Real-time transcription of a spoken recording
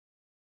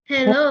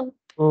Hello.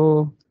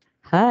 Oh,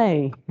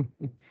 hi.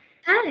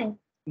 Hi.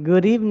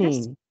 Good Nice.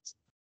 evening.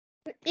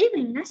 Good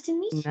evening. Nice to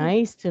meet you.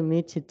 Nice to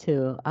meet you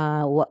too.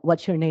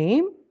 What's your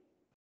name?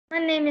 My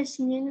name is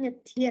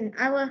Thien.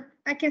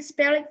 I can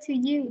spell it to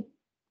you.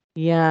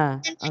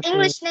 Yeah. And my Okay.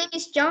 English name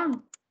is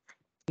John.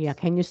 Yeah.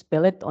 Can you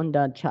spell it on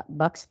the chat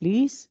box,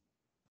 please?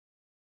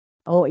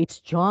 Oh, it's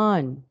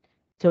John.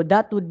 So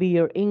that would be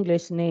your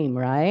English name,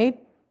 right?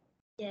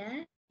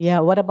 Yeah. Yeah.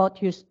 What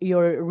about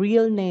your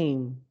real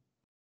name?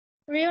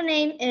 Real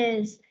name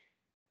is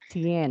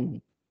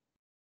Tien.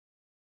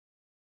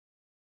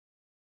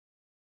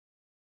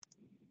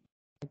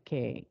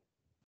 Okay.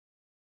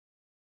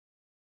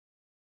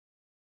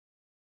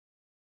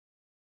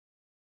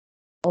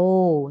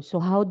 Oh, so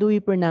how do we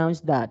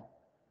pronounce that?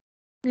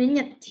 Nguyễn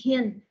Nhật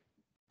Thiền.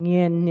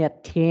 Nguyen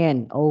Nhiet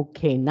Tien.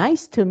 Okay.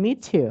 Nice to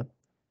meet you.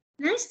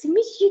 Nice to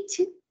meet you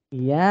too.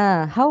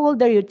 Yeah. How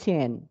old are you,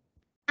 Tien?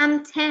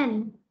 I'm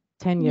 10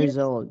 10 years. years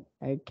old.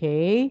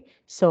 Okay.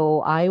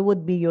 So I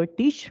would be your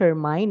teacher.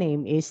 My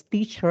name is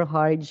Teacher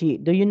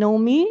Hargie. Do you know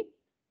me?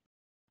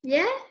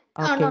 Yeah?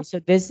 Oh Okay. no. So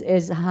this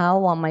is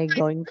how am I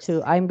going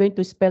to, I'm going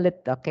to spell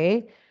it.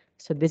 Okay.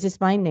 So this is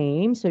my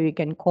name. So you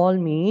can call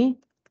me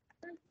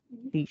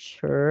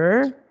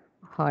Teacher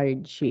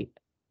Hargie.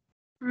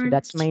 So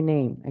that's my Archie.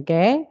 name.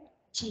 Okay.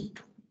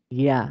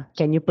 Yeah.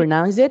 Can you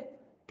pronounce it?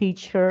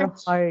 Teacher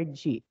Archie.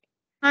 Hargie.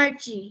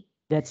 Archie.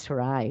 That's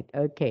right.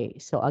 Okay.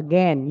 So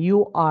again,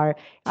 you are,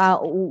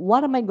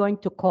 what am I going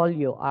to call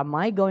you? Am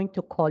I going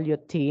to call you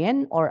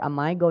Tien or am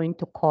I going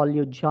to call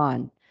you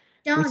John?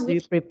 Which John. do You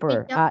you can call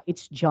me prefer? John.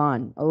 It's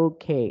John.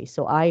 Okay.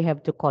 So I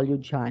have to call you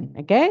John.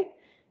 Okay.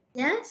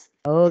 Yes?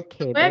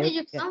 Okay. Where Very did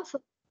you good. come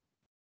from?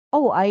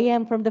 Oh, I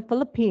am from the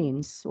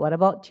Philippines. What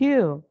about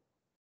you?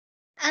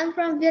 I'm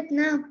from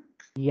Vietnam.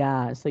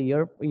 Yeah, so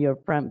you're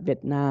from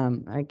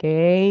Vietnam,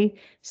 okay?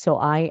 So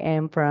I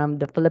am from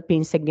the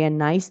Philippines again.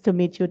 Nice to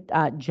meet you,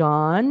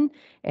 John,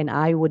 and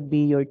I would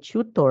be your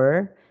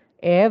tutor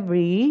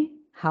every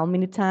how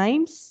many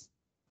times?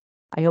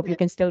 I hope you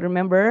can still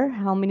remember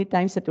how many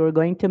times that we're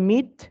going to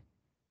meet.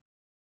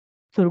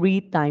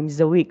 3 times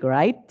a week,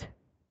 right?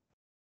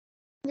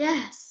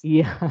 Yes.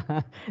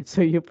 Yeah,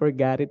 so you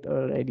forgot it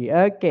already.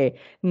 Okay,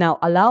 now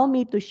allow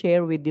me to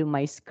share with you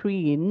my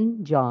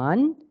screen,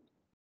 John.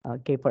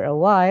 Okay, for a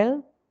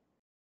while.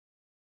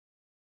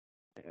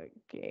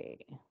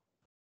 Okay.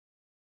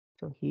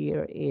 So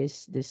here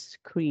is the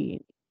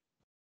screen.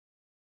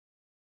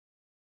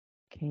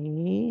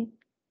 Okay.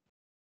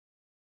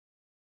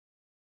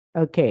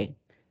 Okay.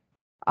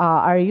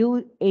 Are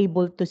you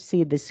able to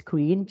see the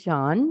screen,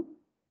 John?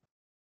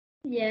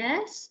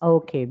 Yes.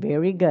 Okay,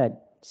 very good.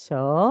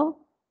 So,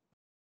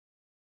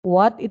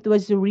 what it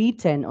was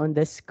written on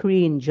the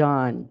screen,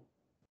 John?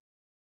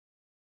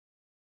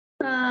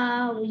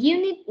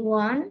 Unit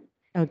 1.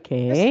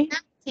 Okay.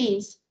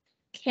 Personalities.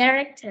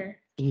 Character.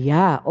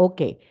 Yeah,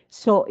 okay.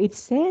 So it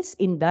says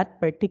in that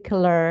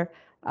particular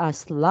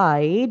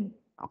slide,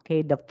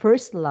 okay, the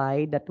first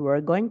slide that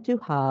we're going to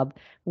have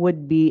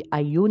would be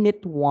a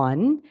unit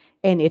one,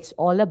 and it's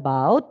all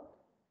about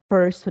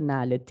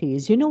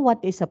personalities. You know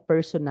what is a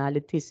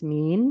personalities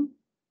mean?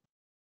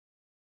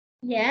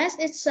 Yes,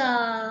 it's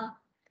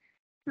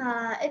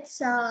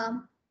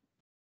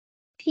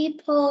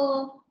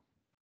people.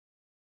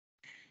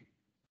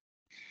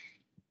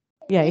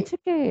 Yeah, It, it's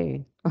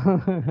okay.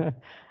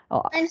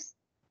 Oh, and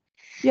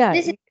yeah,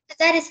 this is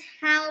that is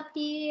how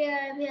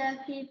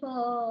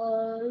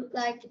people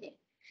like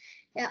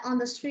on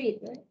the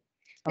street, right?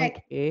 Like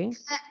okay.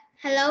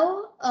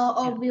 hello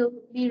or will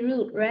be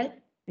rude, right?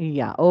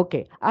 Yeah,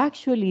 okay.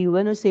 Actually,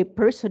 when we say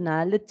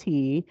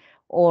personality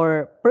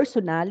or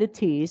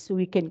personalities,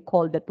 we can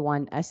call that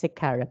one as a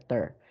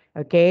character.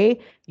 Okay?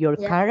 Your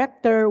Yeah.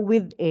 character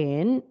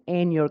within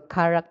and your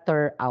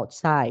character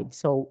outside.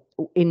 So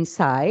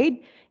inside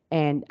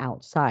and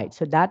outside.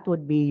 So that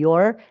would be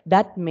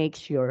that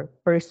makes your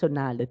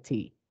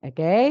personality.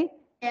 Okay?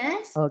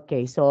 Yes.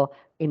 Okay, so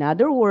in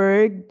other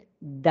word,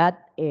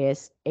 that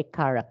is a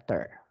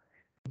character.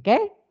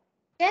 Okay?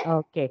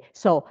 Yeah. Okay,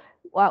 so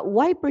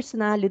why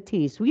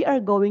personalities? We are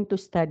going to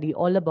study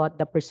all about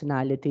the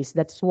personalities.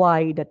 That's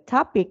why the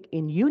topic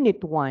in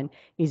Unit 1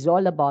 is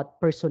all about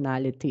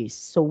personalities.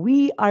 So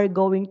we are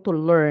going to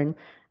learn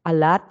a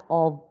lot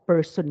of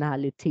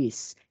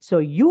personalities. So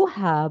you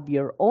have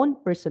your own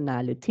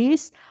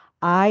personalities.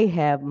 I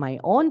have my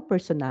own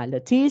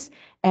personalities,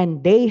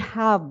 and they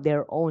have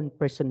their own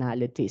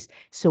personalities.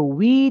 So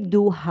we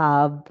do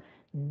have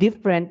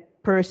different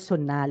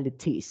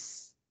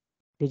personalities.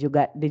 Did you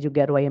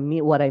get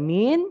what I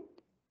mean?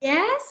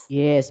 Yes.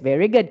 Yes,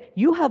 very good.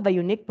 You have a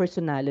unique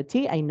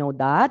personality. I know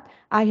that.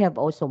 I have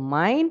also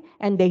mine,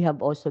 and they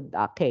have also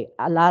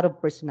a lot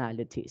of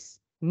personalities,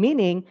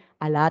 meaning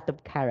a lot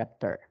of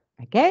character.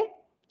 Okay?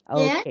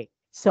 Yeah. Okay.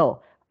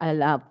 So,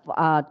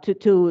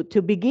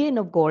 to begin,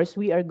 of course,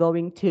 we are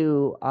going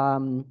to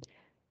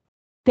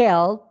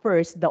tell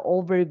first the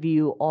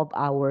overview of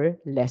our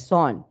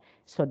lesson.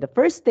 So the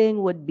first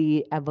thing would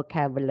be a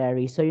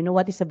vocabulary. So you know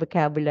what is a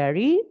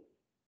vocabulary?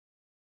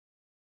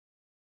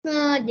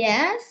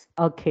 Yes.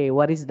 Okay,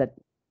 what is that?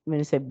 When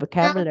you say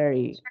Uh,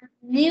 vocabulary,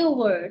 New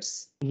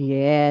words.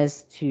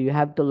 yes, you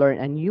have to learn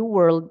a new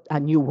world,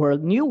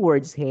 new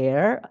words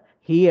here.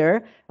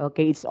 Here,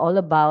 okay, it's all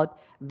about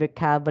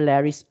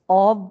vocabularies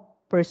of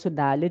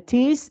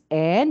personalities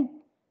and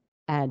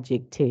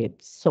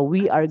adjectives. So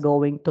we are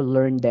going to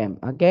learn them,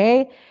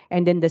 okay?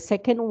 And then the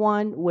second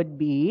one would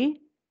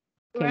be,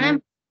 can Gram.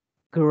 you,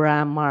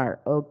 grammar.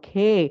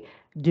 Okay.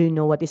 Do you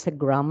know what is a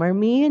grammar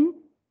mean?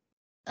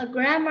 A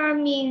grammar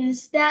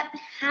means that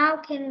how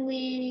can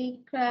we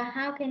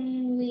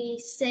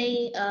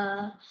say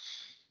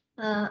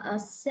a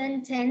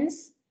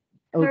sentence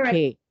correct?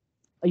 Okay.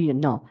 You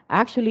know,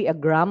 actually a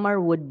grammar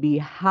would be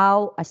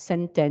how a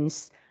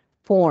sentence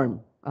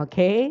form,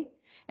 okay?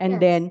 And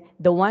Yes. then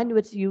the one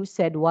which you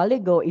said while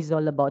ago is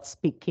all about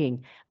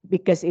speaking,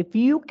 because if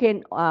you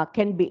can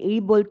be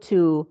able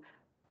to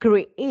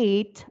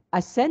create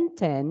a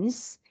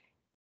sentence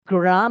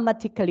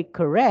grammatically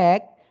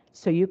correct,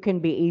 so you can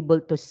be able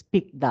to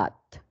speak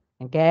that.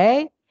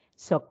 Okay?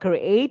 So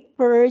create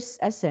first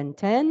a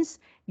sentence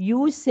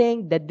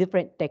using the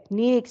different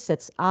techniques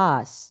such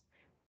as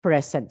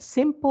present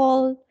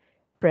simple,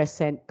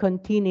 present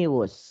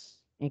continuous.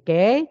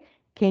 Okay?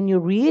 Can you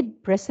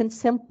read present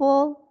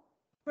simple?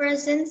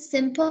 Present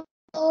simple,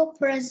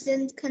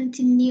 present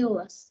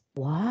continuous.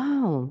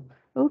 Wow.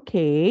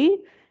 Okay.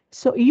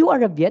 So you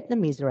are a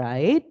Vietnamese,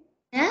 right?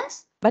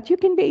 Yes. But you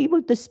can be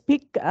able to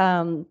speak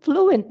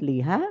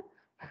fluently, huh?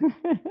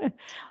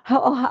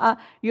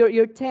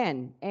 You're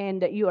 10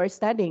 and you are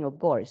studying, of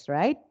course,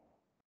 right?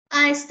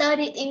 I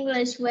studied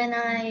English when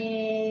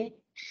I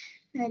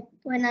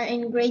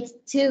in grade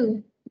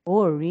two.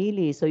 Oh,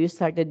 really? So you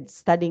started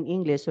studying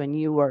English when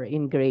you were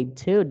in grade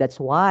 2. That's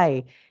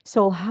why.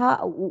 So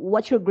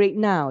what's your grade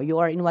now? You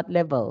are in what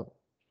level?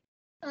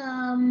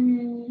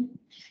 Um,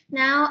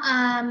 Now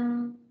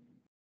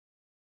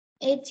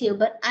A2,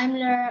 but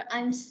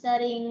I'm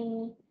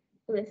studying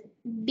with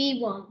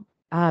B1.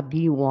 Ah,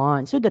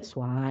 B1. So that's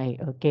why,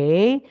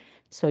 okay?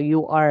 So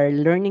you are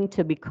learning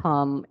to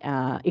become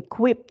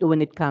equipped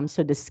when it comes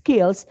to the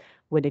skills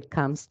when it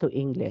comes to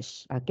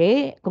English,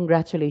 okay?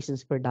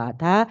 Congratulations for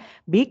that, huh?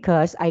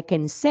 Because I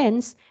can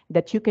sense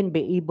that you can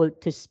be able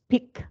to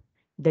speak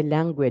the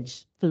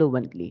language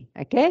fluently,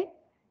 okay?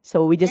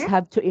 So we just Yeah.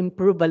 have to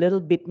improve a little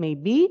bit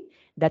maybe.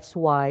 That's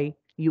why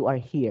you are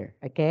here,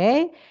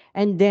 okay?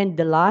 And then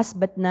the last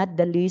but not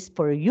the least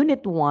for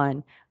Unit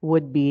 1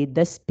 would be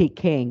the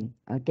speaking.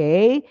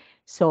 Okay?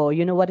 So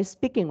you know what is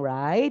speaking,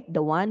 right?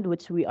 The one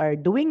which we are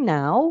doing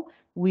now,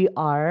 we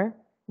are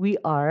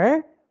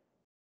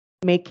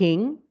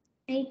making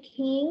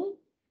Making,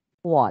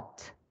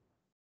 what?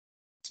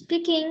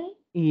 speaking,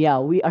 Yeah,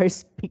 we are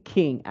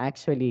speaking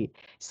actually.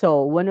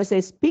 So when we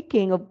say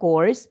speaking, of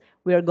course,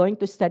 we are going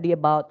to study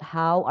about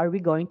how are we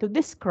going to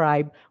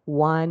describe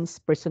one's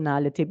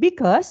personality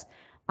because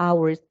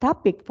our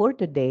topic for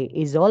today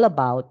is all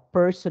about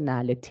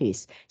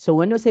personalities. So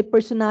when we say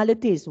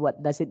personalities,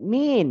 what does it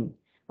mean?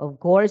 Of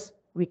course,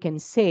 we can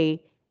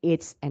say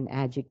it's an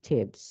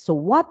adjective. So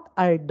what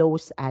are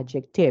those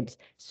adjectives?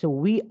 So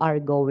we are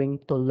going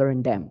to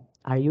learn them.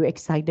 Are you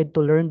excited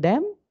to learn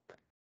them?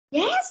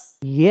 yes.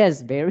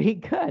 Yes, very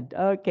good.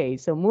 Okay,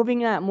 so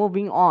moving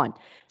on.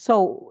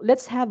 So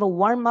let's have a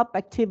warm-up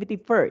activity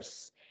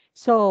first.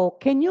 So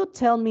can you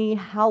tell me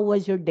how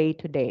was your day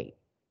today?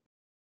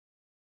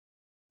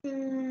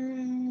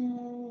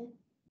 Mm,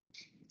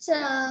 so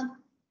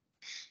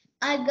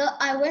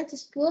I went to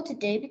school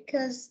today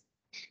because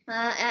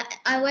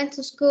I went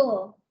to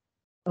school.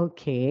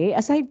 Okay,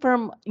 aside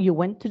from you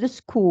went to the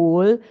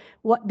school,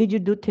 what did you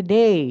do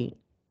today?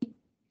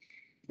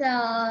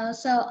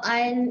 So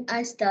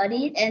I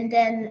studied and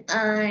then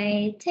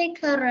I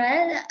take a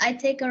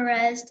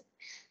rest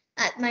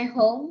at my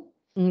home.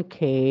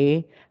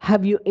 Okay,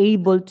 have you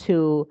able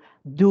to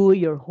do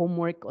your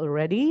homework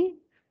already?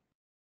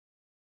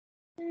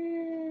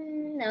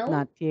 No,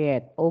 Not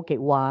yet. Okay,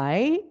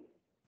 why?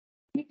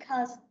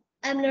 because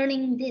I'm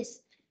learning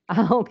this.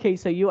 Okay,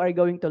 so you are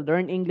going to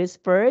learn English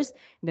first,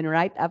 then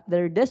right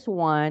after this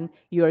one,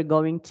 you are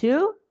going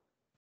to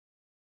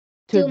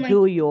Do my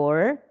do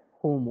your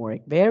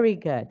homework. Very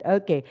good.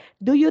 Okay.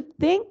 Do you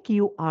think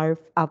you are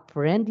a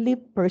friendly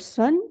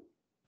person?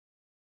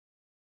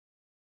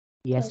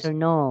 Yes or person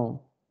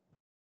no?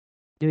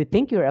 Do you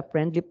think you're a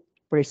friendly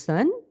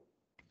person?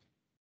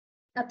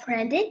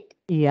 apprentice.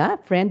 Yeah,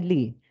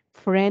 friendly.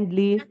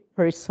 Friendly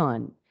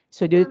person.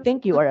 So do you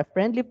think you Uh, are a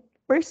friendly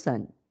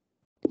person?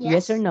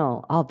 Yes or yes,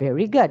 no? Oh,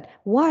 very good.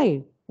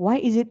 Why? Why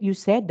is it you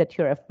said that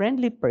you're a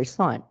friendly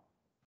person?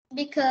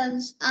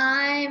 because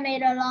I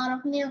made a lot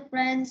of new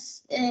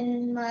friends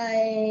in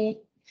my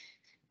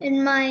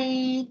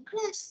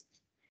class.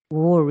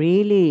 Oh,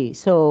 really?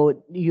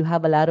 So you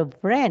have a lot of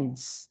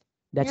friends.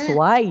 That's Yeah,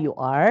 why you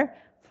are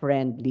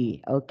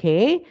friendly.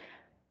 Okay.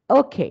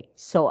 Okay,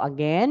 so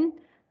again,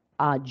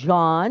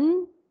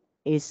 John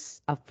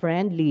is a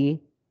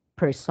friendly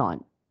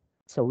person.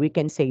 So we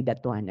can say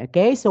that one.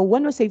 Okay, so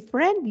when we say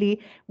friendly,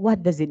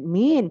 what does it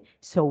mean?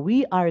 So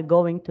we are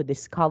going to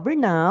discover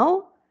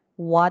now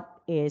what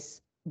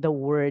is the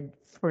word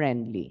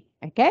friendly.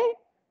 Okay?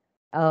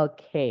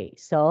 Okay.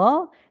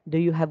 So, do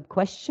you have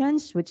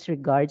questions with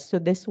regards to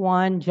this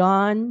one,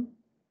 John?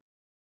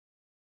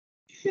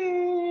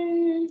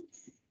 Hmm,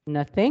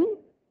 Nothing?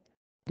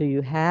 Do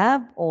you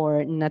have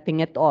or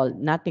nothing at all?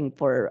 Nothing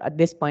for at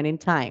this point in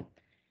time.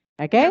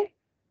 no. Okay?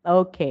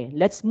 Okay,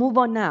 let's move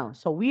on now.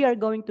 So we are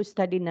going to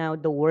study now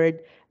the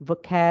word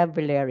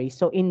vocabulary.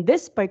 So in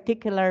this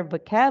particular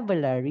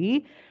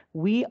vocabulary,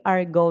 we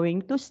are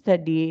going to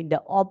study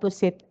the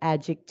opposite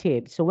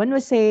adjective. So when we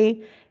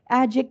say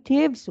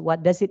adjectives,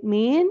 what does it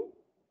mean?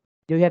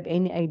 Do you have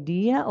any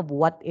idea of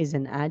what is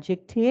an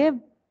adjective?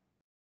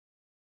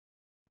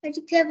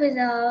 Adjective is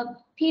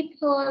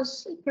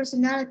people's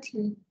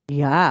personality.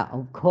 Yeah,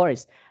 of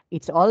course.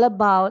 It's all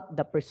about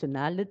the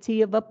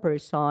personality of a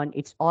person.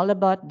 It's all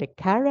about the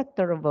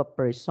character of a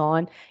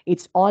person.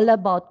 It's all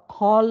about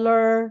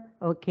color,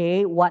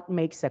 okay? What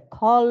makes a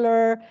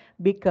color?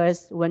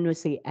 Because when we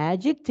say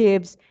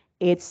adjectives,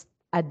 it's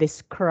a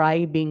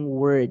describing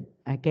word,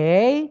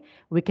 okay?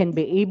 We can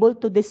be able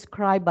to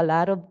describe a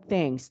lot of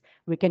things.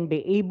 We can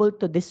be able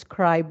to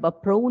describe a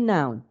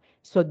pronoun.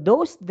 So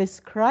those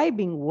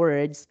describing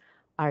words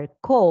are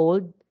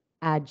called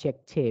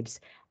adjectives.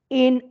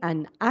 In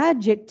an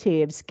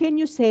adjectives, can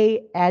you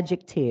say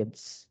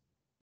adjectives?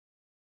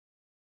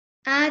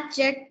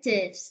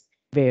 Adjectives.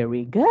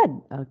 Very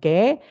good.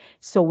 Okay.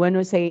 So when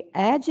we say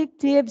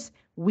adjectives,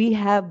 we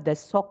have the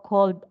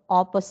so-called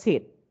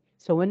opposite.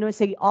 So when we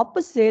say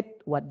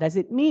opposite, what does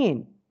it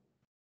mean?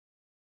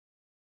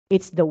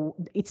 It's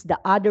the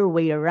other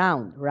way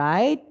around,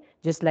 right?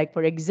 Just like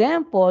for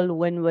example,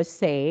 when we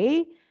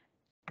say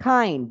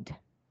kind.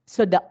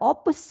 So the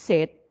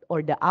opposite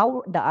or the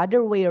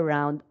other way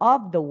around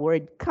of the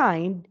word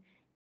kind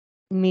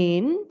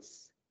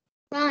means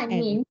I and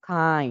mean,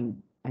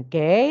 kind.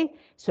 Okay?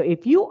 So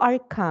if you are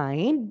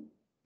kind,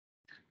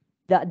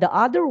 the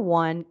other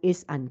one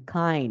is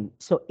unkind.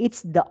 So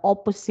it's the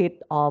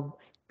opposite of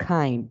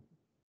kind.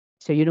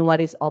 So you know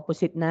what is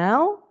opposite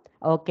now?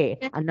 Okay,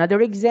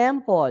 another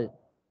example.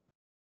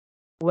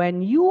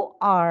 When you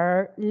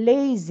are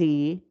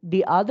lazy,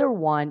 the other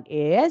one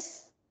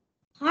is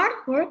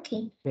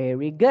hardworking.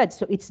 very good.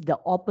 So it's the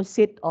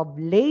opposite of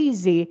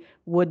lazy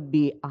would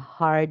be a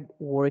hard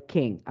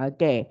working.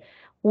 Okay.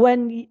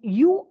 When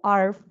you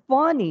are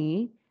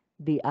funny,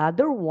 the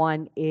other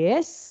one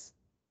is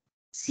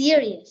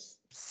Serious.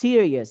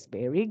 serious.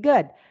 Very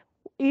good.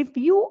 If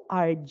you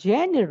are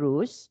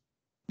generous,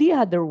 the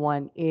other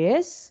one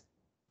is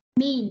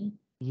Mean.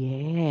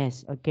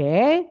 yes.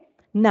 Okay.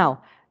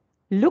 Now,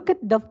 look at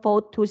the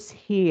photos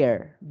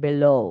here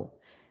below.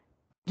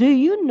 Do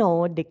you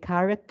know the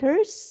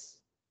characters?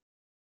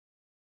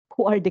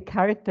 Who are the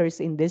characters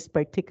in this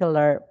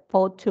particular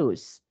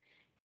photos?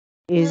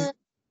 Uh, Is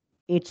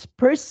each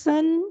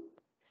person?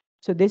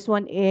 So this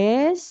one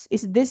is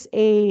this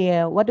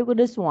a, what do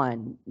this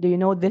one? Do you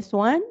know this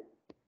one?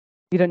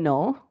 You don't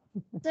know?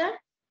 sir?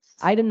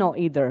 I don't know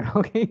either,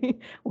 okay?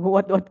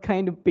 What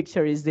kind of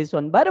picture is this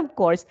one? But of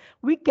course,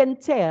 we can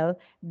tell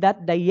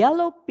that the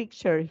yellow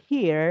picture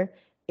here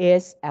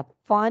is a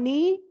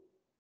funny,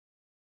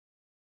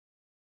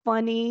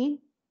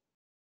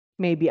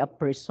 maybe a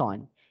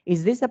person.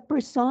 Is this a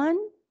person?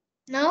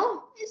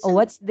 No, it's Oh,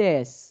 what's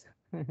this?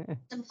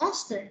 a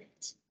monster.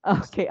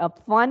 Okay, a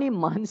funny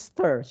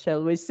monster,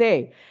 shall we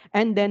say.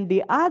 And then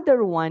the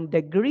other one,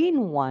 the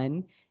green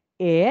one,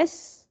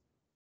 is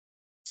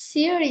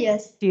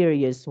Serious.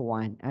 serious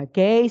one.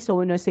 Okay, so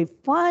when you say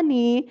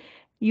funny,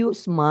 you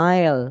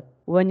smile.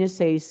 When you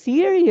say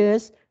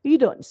serious, you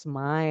don't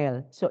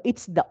smile. So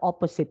it's the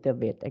opposite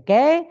of it.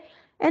 Okay,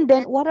 and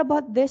then And what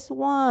about this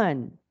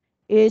one?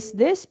 Is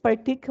this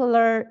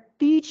particular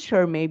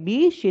teacher,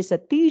 maybe she's a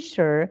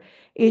teacher,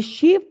 is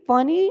she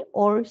funny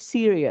or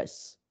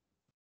serious?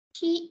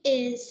 she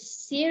is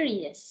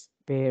serious.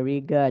 Very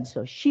good.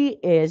 So she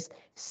is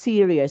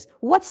serious.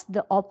 What's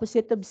the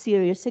opposite of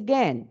serious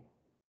again?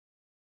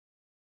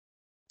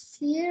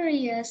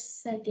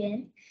 Serious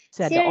again.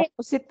 So the Serious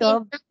opposite means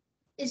of, not,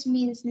 it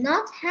means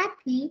not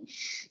happy.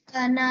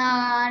 And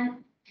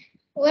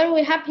when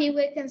we're happy,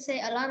 we can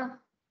say a lot of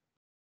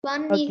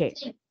funny okay.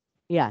 things.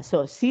 Yeah,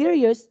 so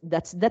serious,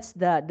 that's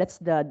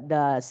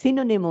the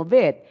synonym of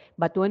it.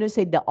 But when you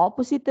say the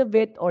opposite of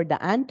it or the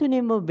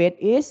antonym of it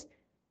is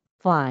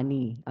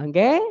funny.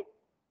 Okay?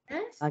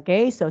 Yes?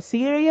 Okay, so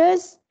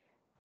serious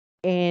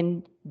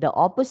and the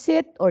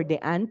opposite or the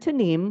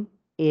antonym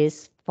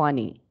is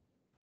funny.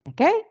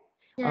 Okay?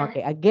 Yeah.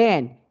 Okay,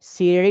 again,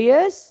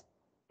 serious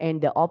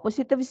and the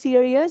opposite of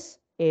serious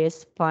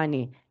is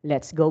funny.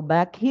 Let's go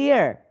back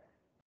here.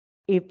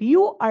 If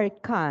you are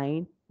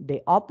kind,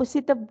 the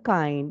opposite of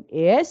kind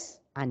is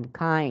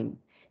unkind.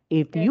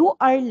 If Yeah. you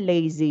are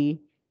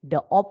lazy,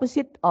 the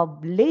opposite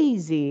of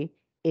lazy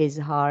is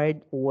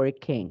hard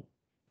working.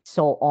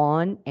 So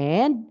on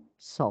and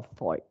so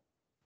forth.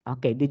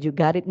 Okay, did you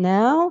got it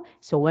now?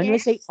 So when we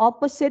say Yes.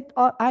 opposite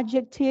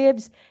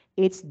adjectives,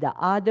 it's the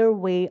other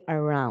way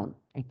around.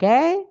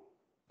 Okay?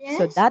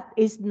 So Yes. that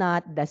is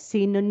not the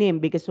synonym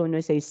because when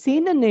we say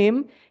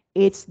synonym,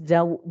 It's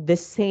the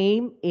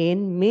same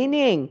in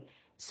meaning.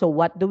 So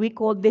what do we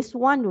call this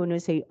one when we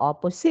say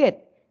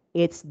opposite?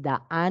 It's the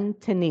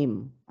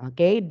antonym.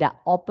 Okay? The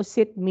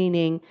opposite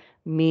meaning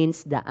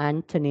means the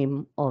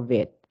antonym of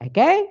it.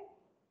 Okay?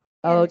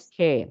 Yes.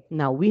 Okay.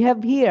 Now we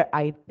have here,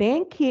 I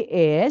think he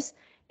is,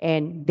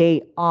 and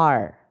they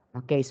are.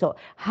 Okay. So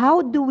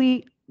how do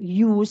we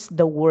use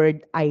the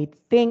word I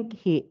think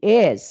he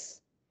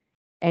is?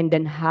 And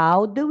then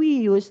how do we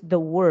use the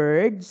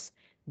words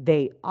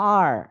they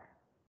are?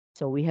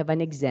 So we have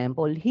an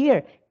example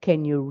here.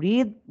 Can you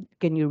read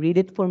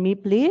it for me,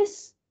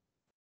 please?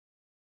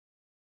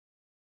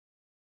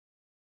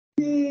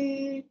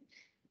 Hmm,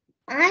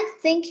 I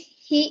think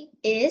he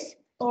is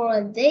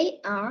or they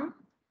are.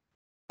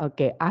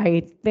 Okay,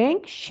 I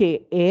think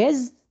she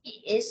is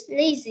He is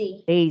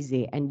lazy.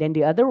 lazy. And then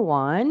the other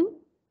one.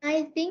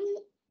 I think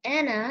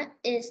Anna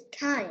is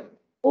kind.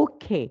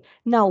 Okay.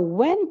 Now,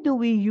 when do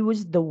we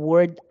use the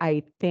word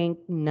I think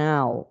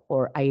now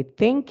or I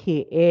think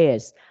he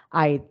is?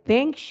 I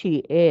think she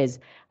is.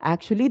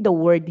 Actually, the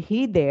word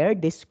he there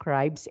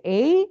describes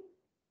a,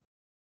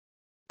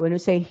 when we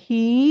say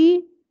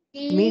he,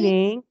 He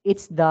meaning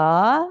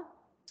the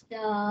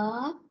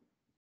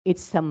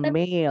it's a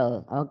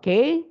male,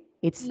 okay?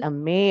 It's a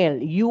male.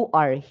 You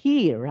are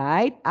he,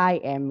 right? I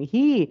am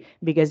he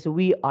because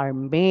we are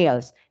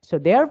males. So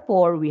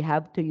therefore, we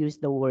have to use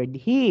the word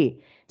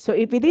he. So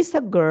if it is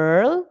a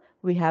girl,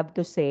 we have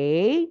to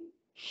say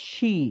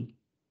she,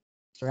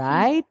 she.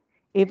 right?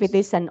 If it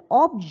is an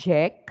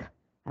object,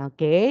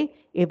 okay?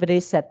 If it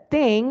is a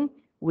thing,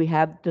 we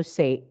have to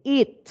say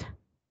it.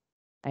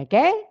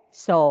 Okay?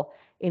 So,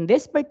 in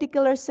this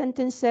particular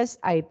sentences,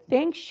 I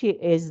think she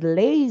is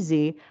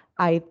lazy.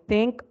 I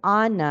think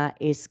Anna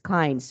is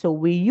kind. So,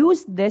 we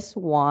use this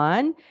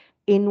one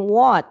in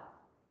what?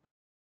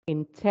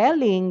 In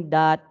telling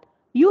that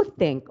you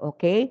think,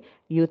 okay?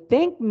 You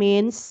think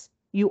means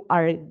you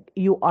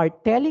are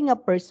telling a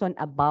person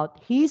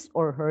about his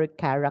or her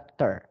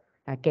character.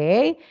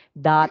 Okay?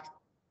 That Yes.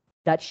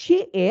 that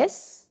she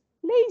is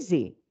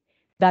lazy,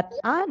 that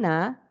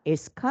Anna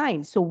is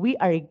kind. So we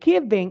are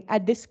giving a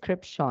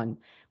description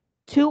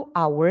to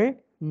our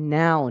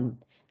noun.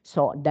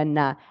 So the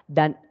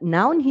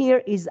noun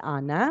here is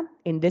Anna.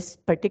 In this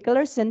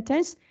particular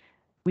sentence,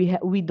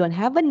 we don't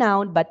have a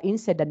noun, but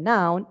instead the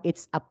noun,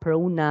 it's a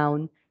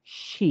pronoun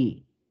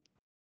she.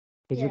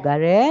 Did you Yes.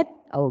 got it?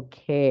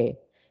 Okay.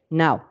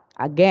 Now,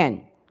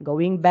 again,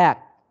 going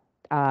back,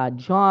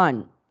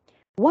 John,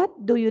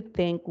 what do you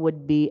think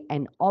would be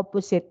an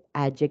opposite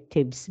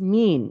adjectives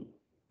mean?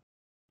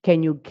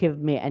 Can you give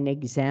me an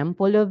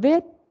example of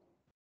it?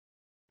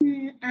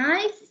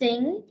 I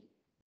think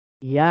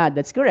Yeah,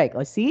 that's correct.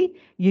 Oh, see,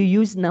 you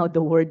use now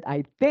the word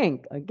I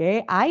think.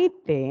 Okay, I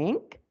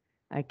think.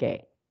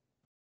 Okay,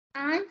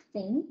 I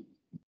think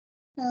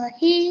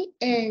he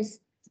is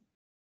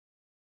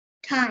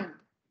kind.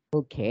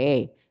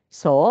 okay.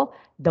 So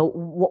the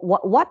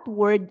what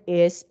word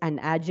is an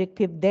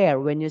adjective there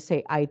when you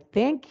say I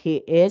think he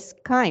is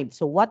kind?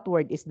 So what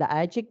word is the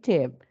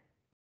adjective?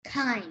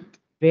 Kind.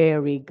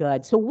 Very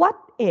good. So what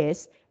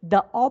is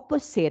the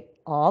opposite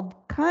of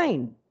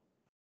kind?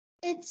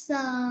 It's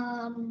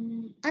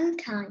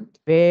unkind.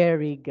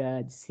 Very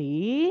good.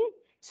 See?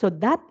 So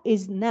that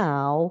is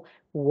now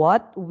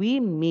what we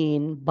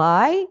mean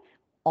by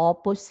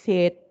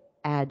opposite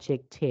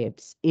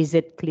adjectives. Is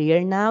it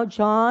clear now,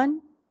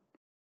 John?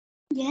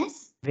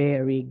 Yes.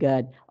 Very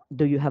good.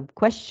 Do you have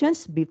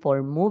questions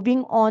before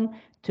moving on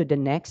to the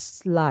next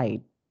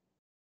slide?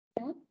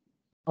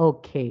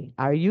 Okay.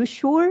 Are you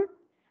sure?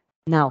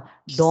 Now,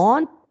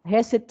 don't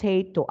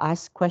hesitate to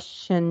ask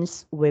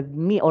questions with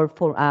me or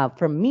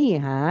from me,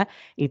 huh?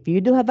 If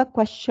you do have a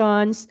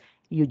questions,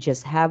 you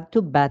just have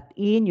to butt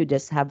in. You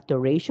just have to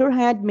raise your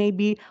hand,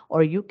 maybe,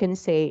 or you can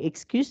say,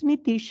 "Excuse me,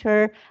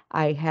 teacher,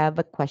 I have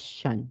a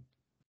question."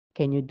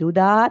 Can you do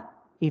that?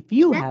 If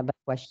you Yes. have a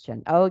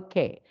question,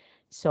 okay.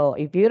 So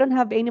if you don't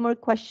have any more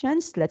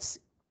questions, let's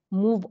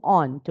move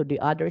on to the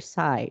other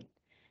side.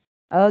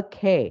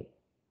 Okay.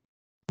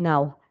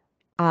 Now,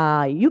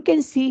 you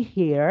can see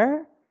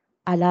here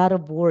a lot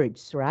of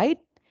words, right?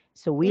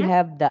 So we Yes.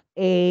 have the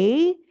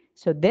A.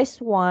 So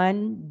this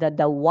one,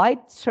 the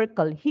white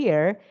circle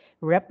here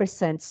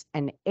represents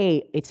an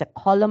A. It's a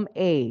column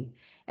A.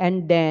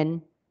 And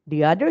then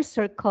the other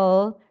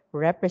circle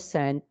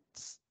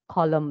represents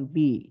column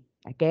B.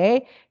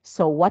 Okay?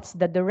 So what's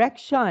the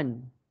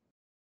direction?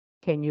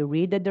 Can you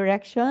read the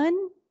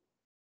direction?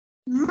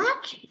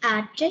 Match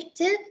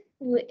adjective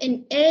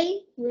in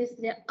A with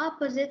the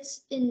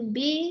opposites in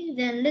B,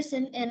 then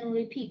listen and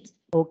repeat.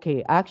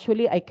 Okay,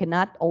 actually, I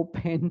cannot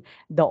open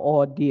the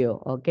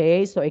audio.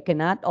 Okay, so I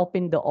cannot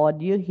open the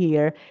audio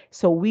here.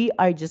 So we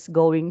are just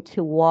going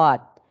to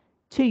what?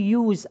 To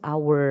use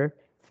our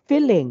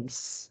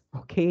feelings.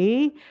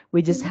 Okay,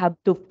 we just Yes. have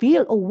to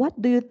feel, oh, what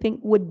do you think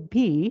would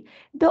be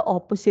the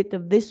opposite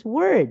of this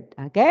word?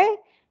 Okay,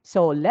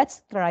 so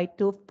let's try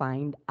to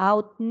find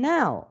out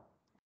now.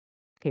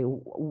 Okay,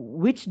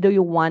 which do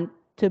you want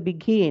to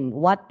begin?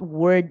 What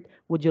word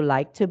would you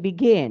like to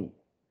begin?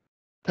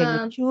 Can you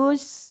Um,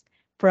 choose?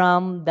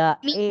 from the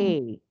Mean.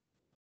 A.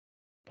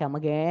 Come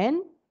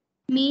again.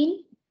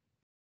 Mean.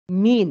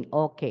 Mean.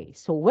 Okay.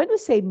 So when we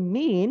say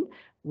mean,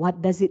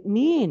 what does it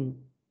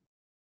mean?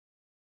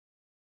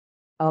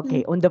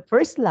 Mm, Okay. On the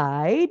first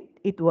slide,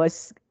 it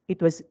was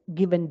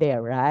given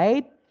there,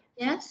 right?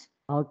 yes.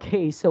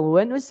 Okay. So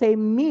when we say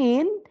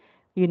mean,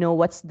 you know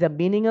what's the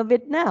meaning of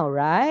it now,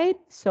 right?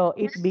 So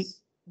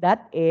Yes.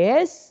 that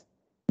is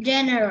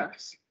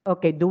Generous.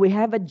 okay. Do we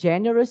have a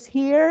generous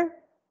here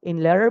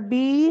in letter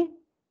B?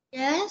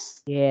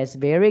 Yes. Yes,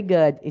 very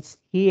good. It's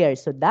here.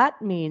 So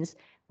that means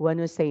when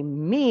we say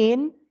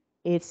mean,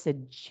 it's a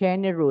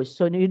generous.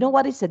 So you know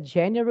what is a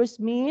generous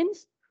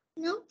means?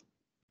 No.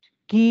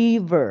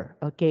 Giver.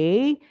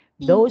 Okay,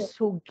 Evil. those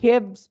who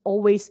gives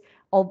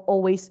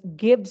always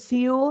gives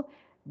you,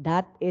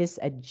 that is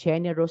a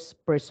generous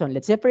person.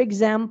 Let's say for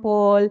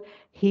example,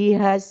 he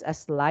has a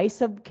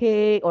slice of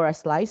cake or a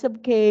slice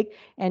of cake,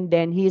 and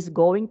then he's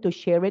going to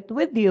share it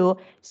with you,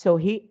 so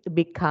he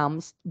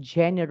becomes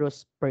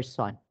generous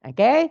person.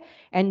 Okay,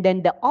 and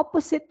then the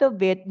opposite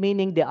of it,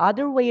 meaning the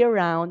other way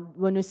around,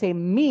 when we say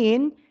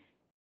mean,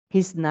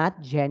 he's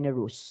not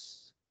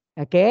generous.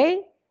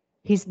 Okay?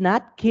 He's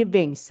not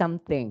giving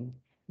something.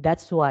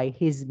 That's why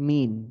he's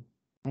mean.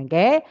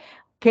 Okay?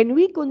 Can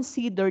we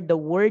consider the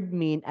word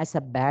mean as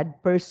a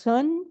bad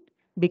person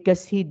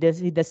because he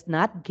does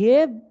not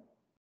give?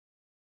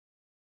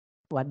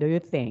 What do you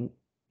think?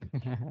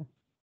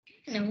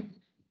 No.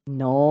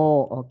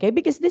 No, okay,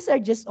 because these are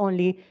just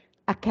only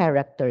a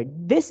character.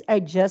 These are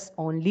just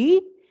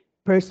only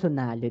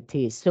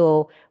personalities.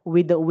 So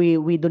we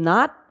do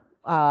not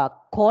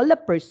call a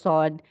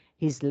person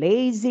he's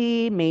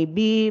lazy,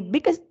 maybe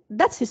because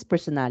that's his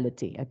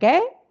personality.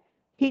 Okay,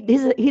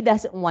 he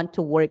doesn't want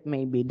to work.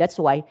 Maybe that's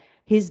why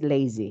he's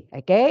lazy.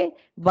 Okay,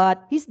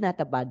 but he's not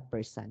a bad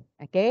person.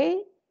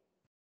 Okay.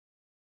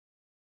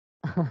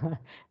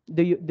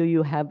 Do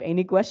you have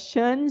any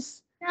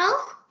questions? No.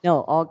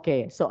 No.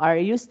 Okay. So are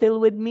you still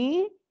with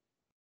me?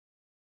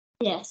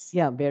 Yes.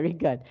 Yeah, very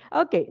good.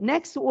 Okay,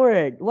 next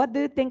word. What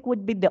do you think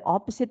would be the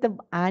opposite of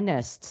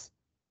honest?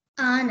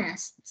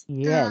 Honest.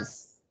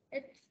 Yes,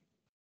 It's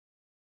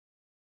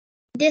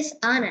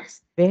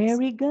dishonest.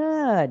 very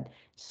good.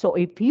 So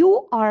if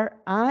you are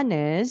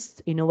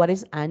honest, you know what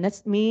is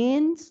honest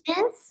means?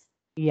 Yes.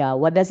 Yeah,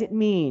 what does it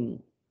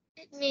mean?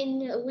 It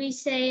means we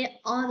say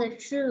all the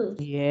truth.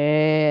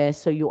 Yes,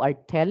 so you are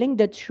telling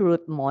the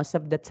truth most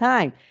of the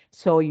time.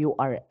 So you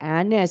are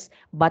honest.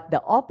 But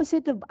the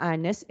opposite of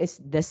honest is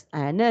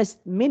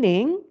dishonest,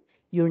 meaning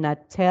you're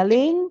not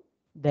telling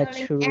the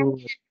Telling any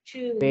truth.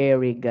 truth.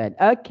 Very good.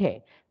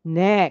 Okay.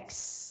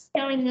 Next.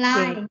 Telling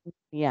Can, lie.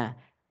 yeah.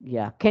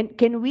 Yeah.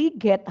 Can we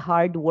get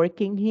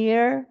hardworking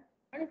here?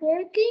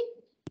 Hardworking.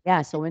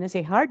 Yeah. So when I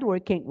say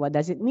hardworking, what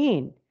does it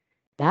mean?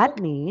 We That work.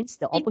 means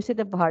the We, opposite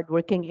of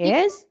hardworking we work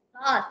is a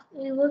lot.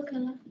 We work a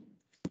lot.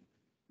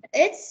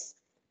 It's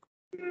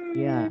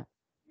yeah.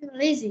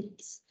 lazy.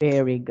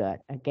 Very good.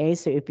 Okay.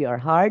 So if you are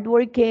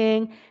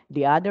hardworking,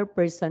 the other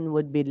person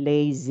would be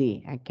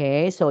lazy.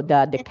 Okay. So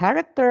the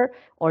character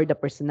or the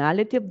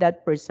personality of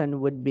that person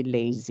would be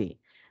lazy.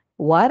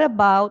 What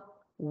about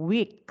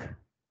weak?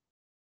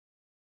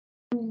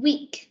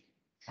 Weak.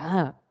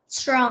 Ah,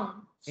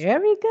 Strong.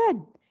 very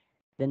good.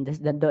 Then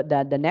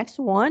the next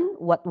one,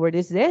 what word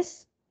is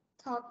this?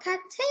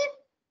 Talkative.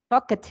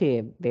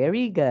 Talkative.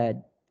 Very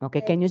good.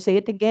 Okay, can you say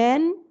it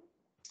again?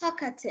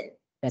 Talkative.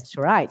 That's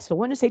right. So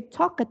when you say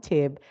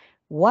talkative,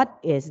 what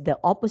is the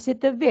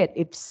opposite of it?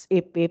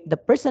 If the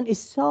person is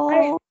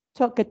Quiet. so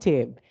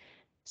talkative,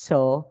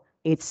 so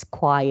it's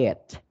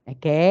quiet.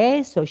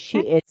 Okay? So she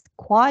is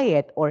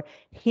quiet or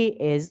he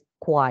is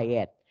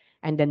quiet.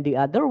 And then the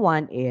other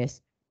one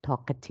is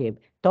talkative.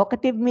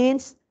 Talkative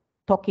means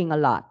talking a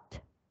lot.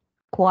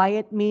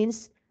 Quiet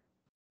means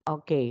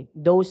okay,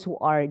 those who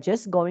are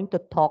just going to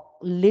talk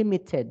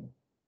limited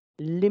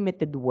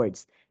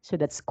words. So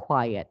that's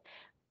quiet.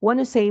 When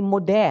you say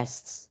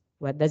modest,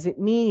 what does it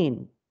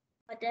mean?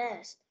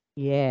 Modest.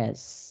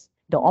 Yes.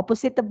 The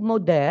opposite of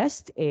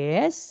modest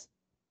is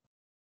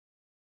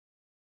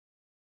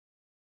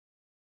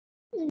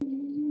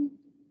Mm,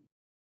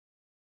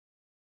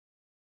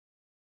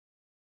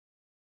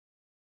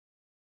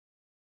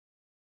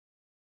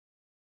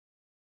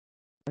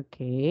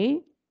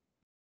 okay.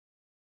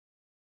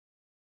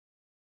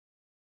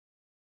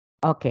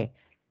 Okay.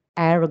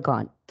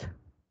 Arrogant.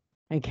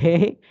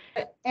 Okay.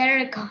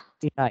 arrogant.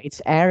 Yeah,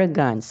 it's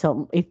arrogant.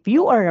 So if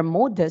you are a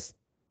modest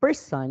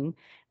person,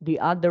 the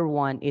other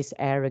one is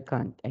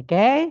arrogant.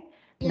 Okay.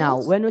 Now, Yes.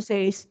 when we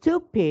say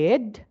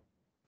stupid,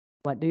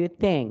 what do you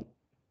think?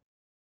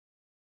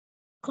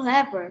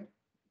 Clever.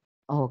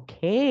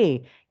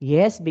 Okay.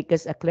 Yes,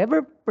 because a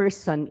clever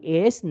person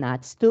is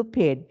not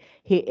stupid.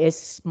 He is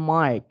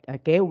smart.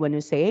 Okay. When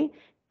you say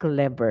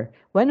clever.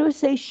 When we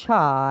say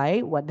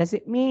shy, what does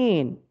it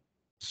mean?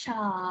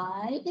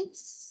 Shy.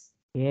 It's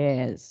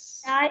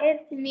Yes. shy.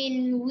 It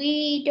mean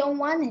we don't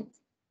want it.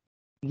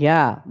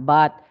 Yeah.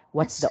 But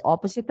what's the That's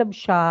opposite of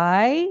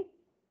shy?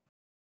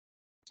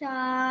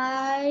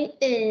 shy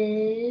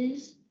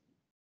is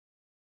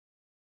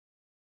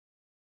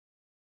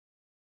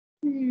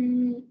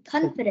So,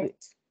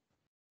 Confident.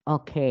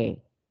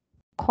 okay,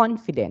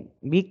 confident,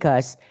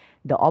 because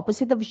the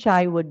opposite of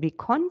shy would be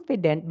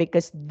confident,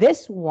 because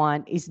this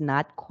one is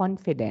not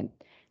confident.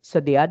 So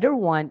the other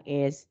one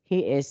is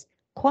he is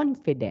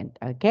confident.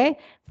 Okay.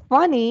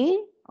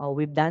 Funny. Oh,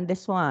 we've done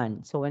this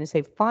one. So when you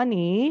say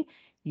funny,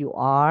 you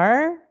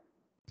are,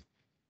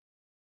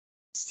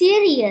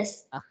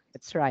 Serious.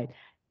 that's right.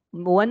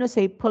 When you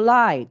say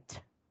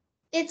polite,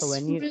 so It's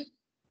when you, rude.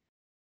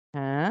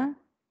 huh?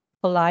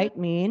 Polite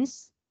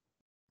means,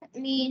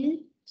 Means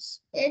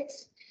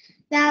it's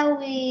that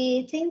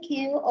we thank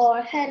you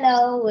or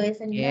hello with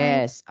a nice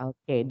yes,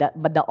 okay.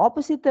 That, but the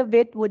opposite of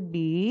it would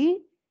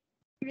be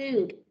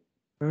rude.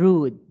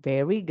 rude.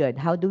 Very good.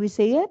 How do we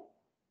say it?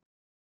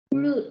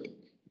 Rude.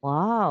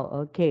 Wow,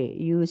 okay.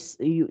 You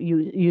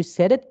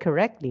said it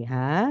correctly,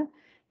 huh?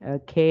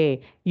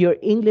 Okay. Your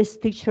English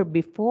teacher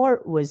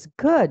before was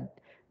good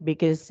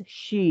because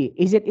she,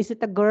 is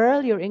it a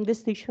girl, your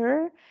English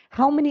teacher?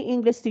 How many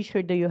English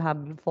teacher do you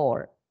have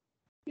before?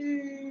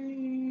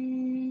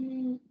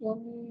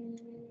 One,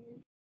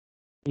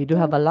 You do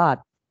have two, a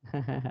lot.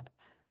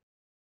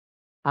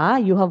 Ah,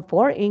 you have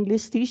four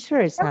English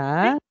teachers, oh,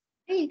 three, huh?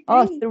 three,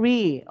 Oh, three.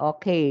 three.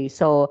 Okay.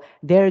 So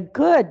they're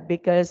good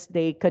because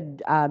they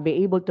could be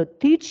able to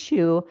teach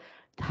you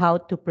how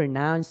to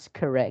pronounce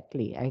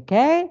correctly.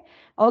 Okay.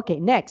 Okay.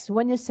 Next,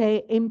 when you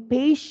say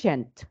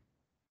impatient.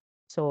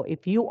 So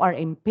if you are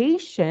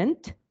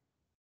impatient,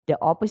 the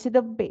opposite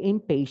of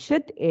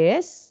impatient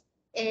is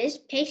Is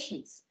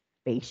patience.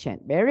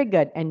 patient. Very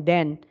good. And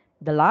then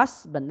the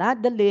last but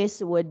not the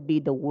least would be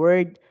the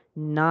word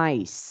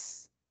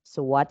nice.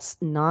 So what's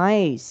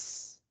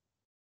nice?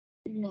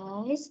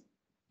 Nice.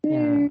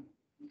 Yeah.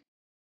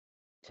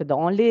 So the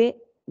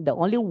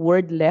only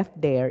word left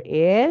there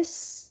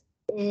is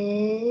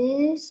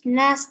Is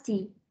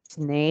nasty. it's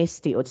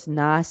nasty. It's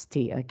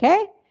nasty.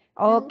 Okay?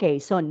 No. Okay,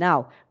 so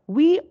now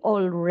we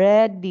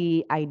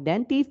already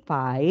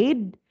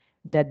identified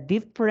the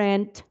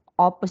different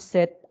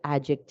opposite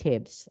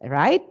adjectives,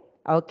 right?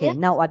 Okay, Yes.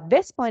 now at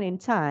this point in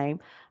time,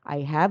 I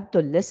have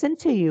to listen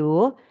to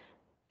you,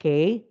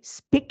 okay,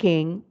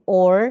 speaking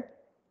or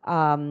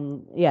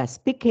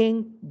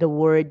speaking the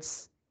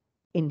words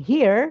in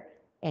here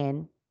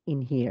and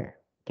in here.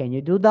 Can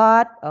you do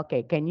that?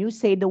 Okay. Can you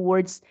say the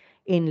words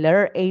in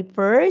letter A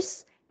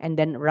first? And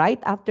then right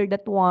after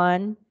that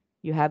one,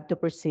 you have to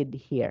proceed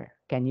here.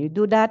 Can you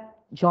do that,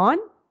 John?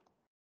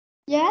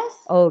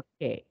 Yes.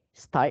 Okay.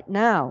 Start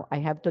now. I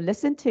have to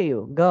listen to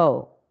you.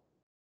 Go.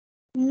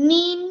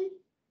 Mean.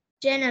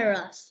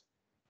 Generous.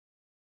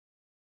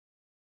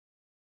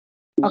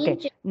 Okay.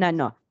 Mean. No,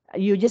 no.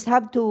 You just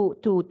have to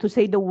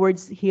say the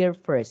words here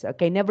first.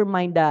 Okay. Never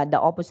mind the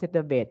opposite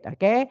of it.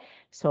 Okay.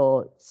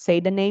 So say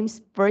the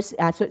names first.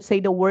 So say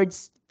the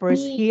words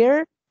first Mean.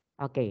 here.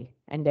 Okay.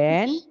 And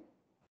then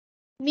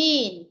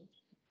Mean.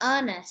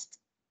 Honest.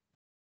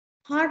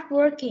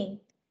 Hardworking.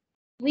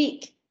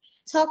 Weak.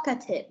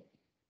 Talkative.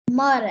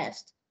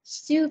 Modest.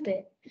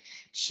 Stupid.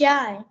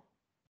 Shy.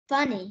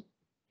 Funny.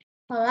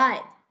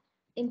 Polite.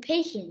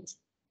 Impatient.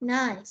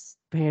 Nice.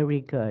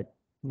 very good.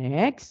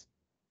 Next.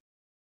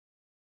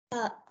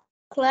 Uh,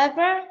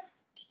 Clever.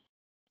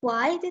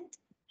 Quiet.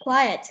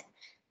 Quiet.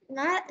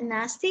 Not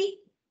nasty.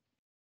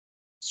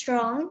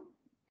 Strong.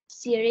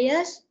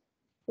 Serious.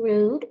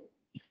 Rude.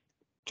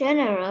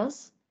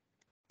 Generous.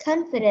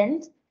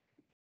 Confident.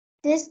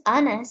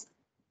 Dishonest.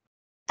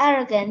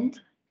 Arrogant.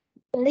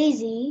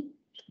 Lazy.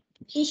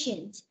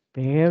 Patient.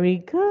 Very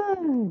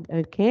good.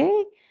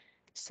 Okay.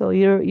 So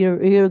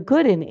you're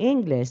good in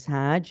English,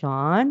 huh,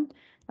 John?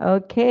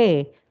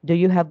 Okay. Do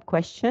you have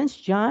questions,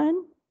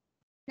 John?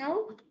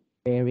 No?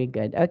 Very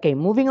good. Okay,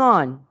 moving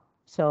on.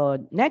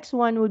 So next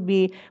one would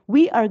be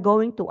we are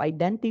going to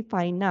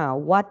identify now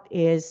what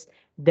is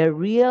the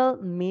real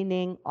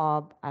meaning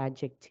of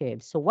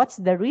adjective. So what's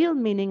the real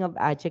meaning of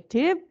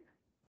adjective?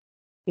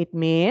 It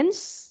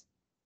means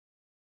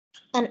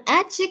An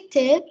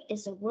adjective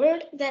is a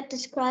word that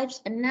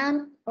describes a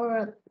noun or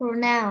a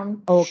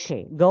pronoun.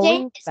 okay, Jane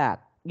going is,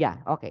 back. Yeah,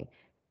 okay.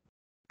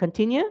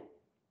 Continue.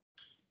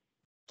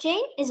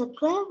 Jane is a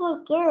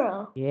clever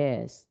girl.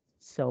 Yes.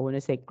 So when I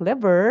say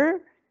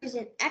clever, Is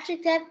an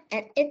adjective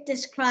and it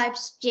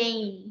describes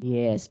Jane.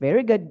 yes,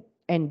 very good.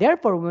 And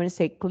therefore, when we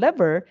say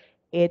clever,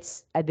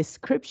 it's a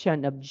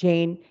description of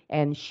Jane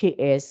and she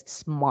is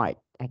smart.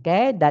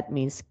 Okay, that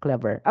means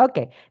clever.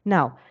 Okay,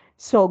 now,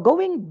 so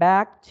going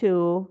back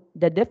to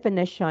the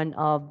definition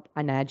of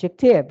an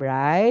adjective,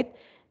 right?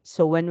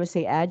 So when we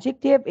say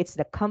adjective, it's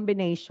the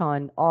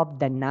combination of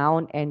the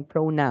noun and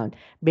pronoun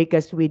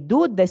because we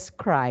do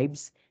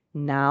describes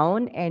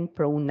noun and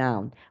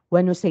pronoun.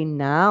 When we say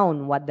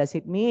noun, what does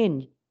it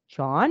mean,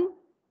 John?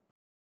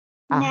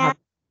 I Now, have,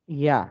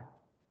 yeah.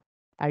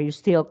 Are you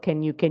still,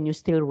 can you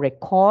still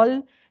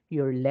recall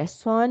your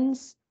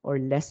lessons or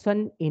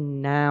lesson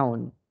in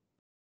noun?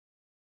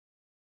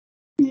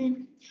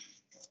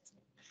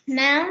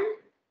 noun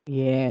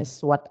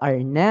Yes. What are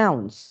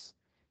nouns?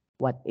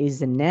 What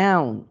is a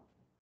noun?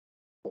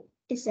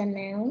 is a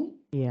noun.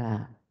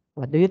 Yeah.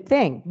 What do you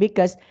think?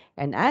 Because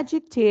an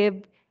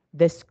adjective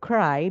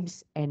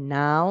describes a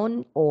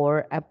noun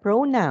or a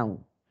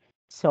pronoun.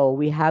 So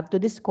we have to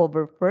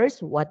discover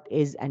first what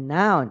is a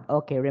noun.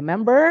 Okay,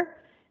 remember,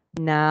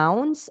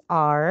 nouns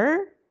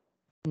are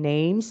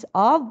names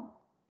of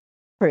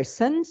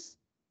persons,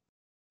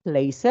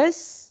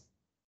 places,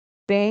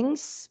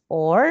 things,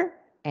 or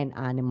and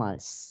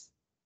animals.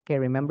 Okay,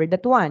 remember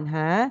that one,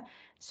 huh?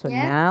 So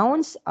Yeah.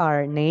 nouns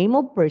are name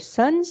of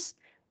persons,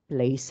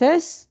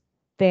 places,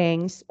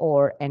 things,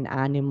 or and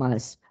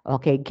animals.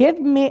 Okay, give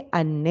me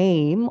a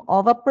name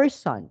of a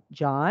person.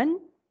 John?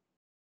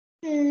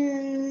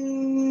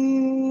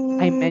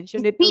 I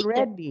mentioned it Peter.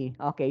 already.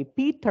 Okay,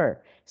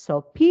 Peter.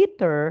 So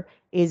Peter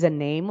is a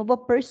name of a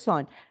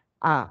person.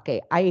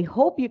 Okay, I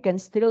hope you can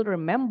still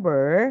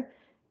remember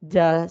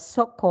the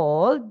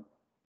so-called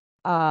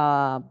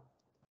uh,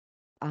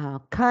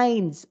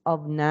 kinds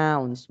of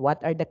nouns.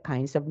 What are the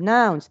kinds of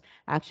nouns?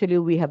 Actually,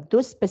 we have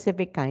two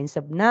specific kinds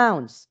of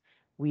nouns.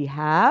 We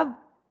have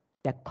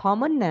the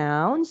common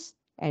nouns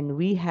and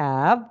we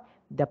have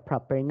the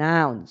proper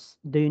nouns.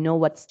 Do you know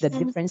what's the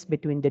difference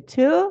between the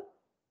two?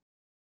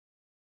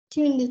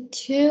 Between the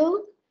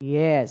two.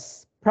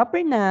 Yes.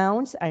 Proper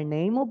nouns are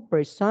name of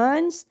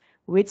persons,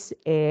 which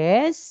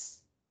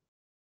is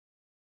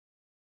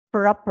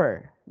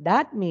proper.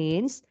 That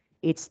means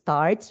it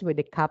starts with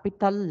a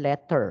capital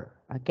letter.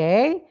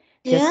 Okay?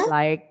 Just Yeah.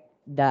 like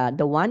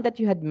the one that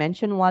you had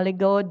mentioned a while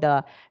ago,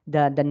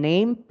 the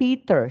name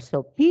Peter.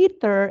 So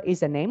Peter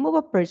is a name of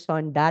a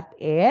person that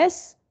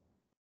is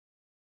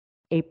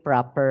a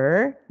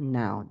proper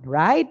noun,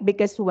 right?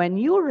 Because when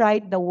you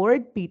write the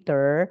word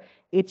Peter,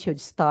 it should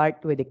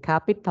start with a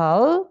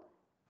capital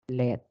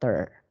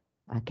letter.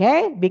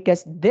 Okay?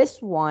 Because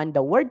this one,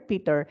 the word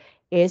Peter,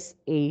 is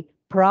a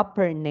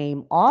proper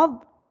name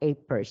of a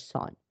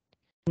person.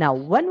 Now,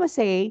 when we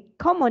say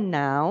common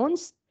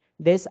nouns,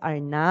 these are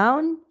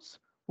nouns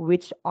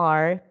which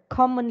are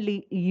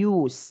commonly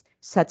used,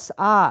 such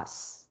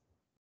as,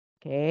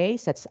 okay,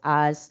 such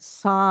as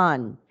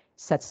son,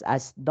 such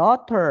as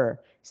daughter,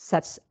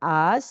 such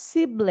as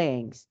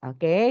siblings,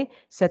 okay,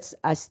 such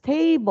as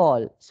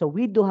table. So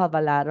we do have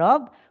a lot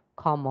of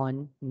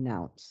common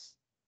nouns.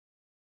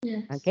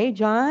 Yes. Okay,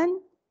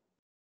 John?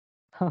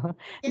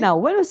 Yeah. Now,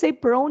 when we say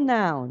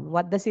pronoun,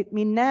 what does it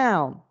mean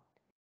now?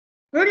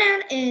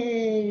 Pronoun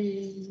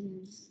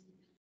is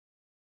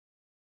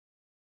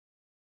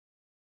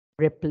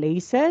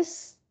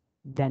Replaces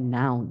the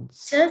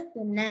nouns. just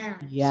the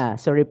nouns. Yeah,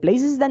 so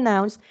replaces the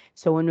nouns.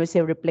 So when we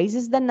say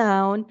replaces the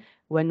noun,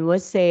 when we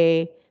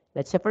say,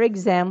 let's say for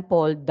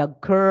example, the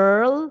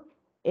girl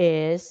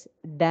is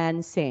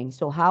dancing.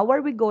 So how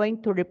are we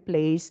going to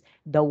replace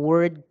the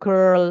word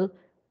girl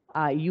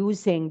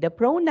using the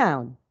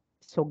pronoun?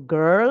 So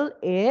girl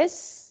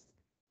is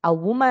a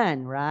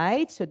woman,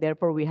 right? So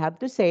therefore we have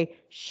to say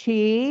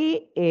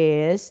she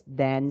is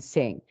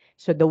dancing.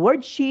 So the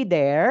word she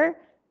there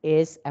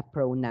is a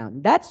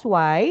pronoun. That's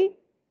why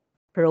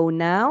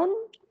pronoun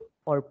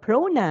or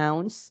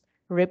pronouns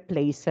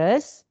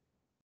replaces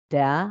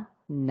the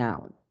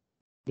noun.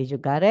 Did you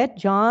got it,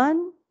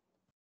 John?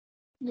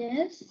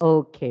 Yes.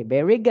 Okay,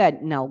 very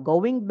good. Now,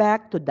 going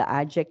back to the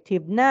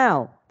adjective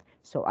now.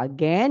 So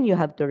again, you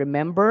have to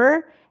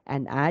remember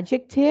an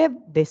adjective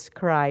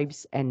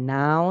describes a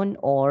noun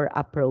or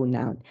a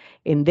pronoun.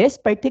 In this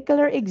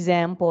particular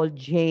example,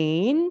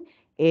 Jane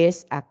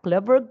is a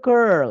clever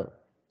girl.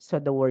 So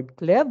the word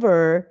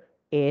clever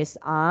is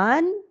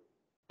an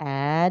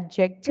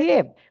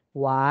adjective.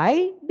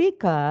 Why?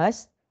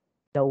 Because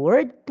the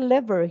word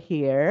clever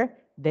here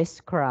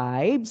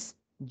describes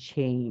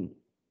Jane.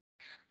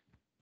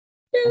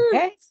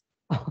 Okay?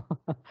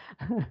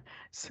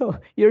 So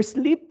you're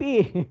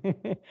sleepy.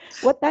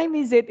 What time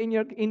is it in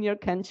your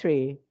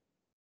country?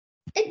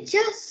 It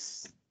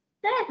just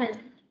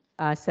 7.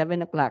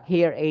 7 o'clock.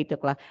 Here, 8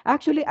 o'clock.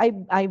 Actually,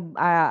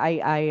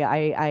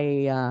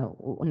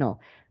 no.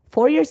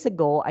 4 years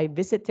ago, I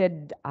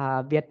visited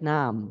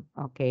Vietnam.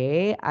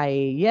 Okay,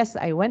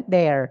 I went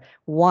there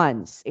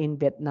once in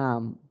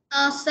Vietnam.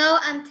 So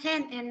I'm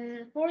 10,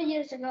 and 4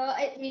 years ago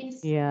it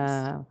means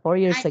Yeah, 4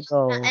 years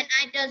ago.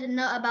 I doesn't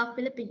know about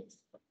Philippines.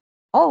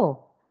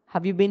 Oh,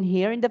 have you been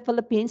here in the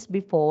Philippines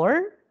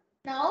before?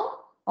 No.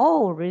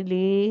 Oh,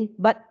 really?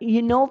 But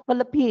you know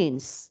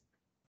Philippines.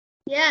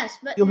 Yes,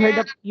 but You heard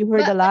now,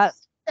 a lot.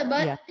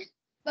 but Yeah.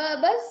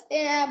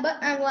 yeah,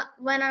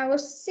 when I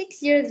was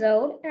 6 years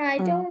old, I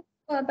Uh, don't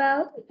know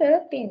about the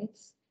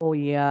Philippines. oh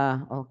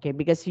yeah. Okay.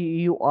 Because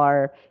you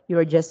are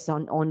just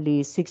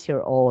only 6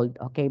 year old.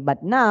 Okay.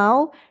 But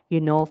now you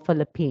know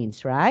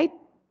Philippines, right?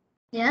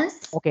 Yes.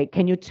 Okay.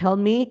 Can you tell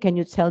me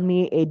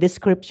a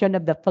description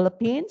of the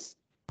Philippines?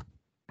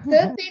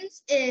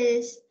 Philippines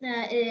is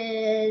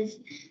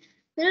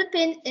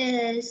Philippines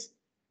is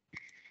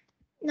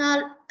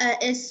not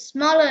is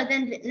smaller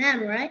than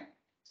Vietnam, right?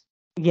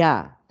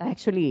 Yeah,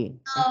 actually.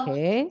 So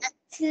Okay.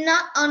 it's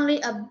not only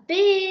a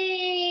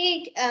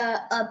big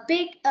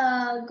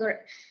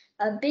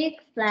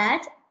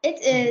flat. It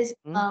is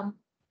Mhm.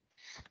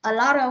 a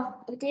lot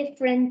of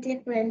different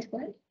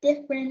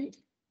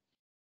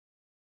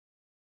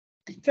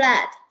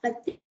flat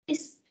like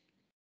this.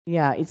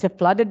 Yeah, it's a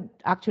flooded,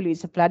 actually,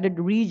 it's a flooded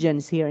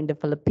regions here in the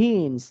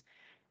Philippines.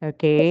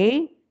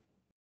 Okay.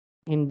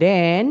 And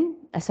then,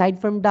 aside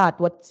from that,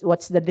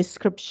 what's the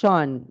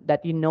description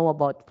that you know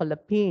about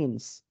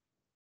Philippines?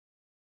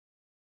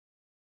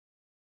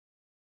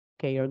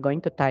 Okay, you're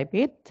going to type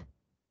it.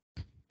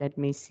 Let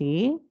me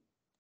see.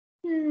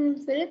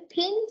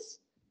 Philippines.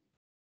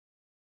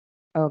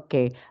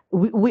 Okay.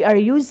 We are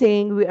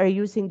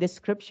using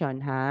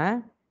description,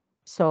 huh?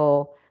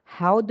 So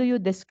how do you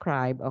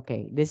describe?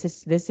 Okay, this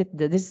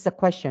is a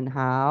question.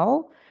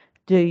 How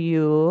do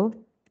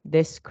you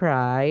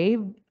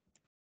describe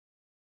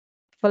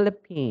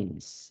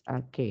Philippines?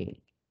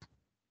 Okay.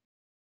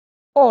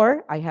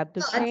 Or I have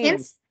to Oh, I can.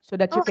 change so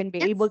that you Oh, can be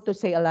able to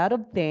say a lot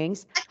of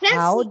things. I can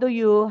How see. do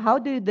you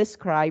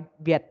describe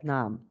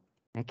Vietnam?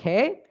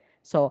 Okay?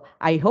 So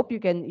I hope you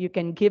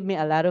can give me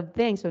a lot of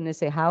things when I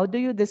say how do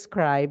you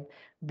describe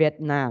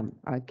Vietnam?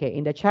 Okay,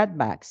 in the chat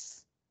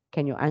box.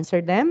 Can you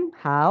answer them?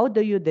 How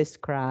do you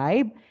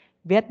describe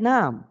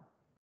Vietnam?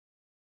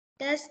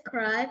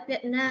 Describe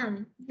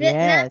Vietnam.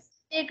 Vietnam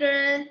Yes.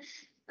 bigger,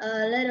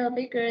 a little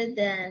bigger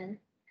than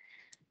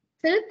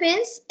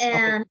Philippines,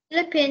 Okay. and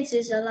Philippines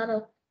is a lot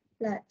of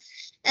flat,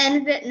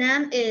 and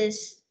Vietnam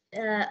is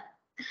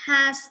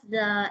has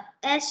the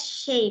S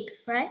shape,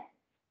 right?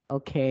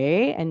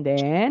 Okay, and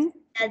then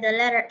The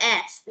letter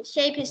S. The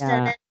shape is the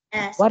yeah. letter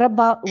S. What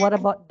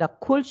about the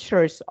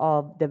cultures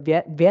of the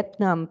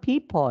Vietnam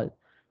people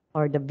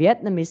or the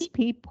Vietnamese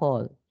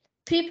people?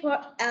 People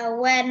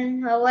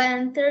when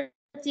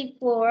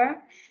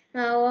 34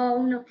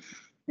 no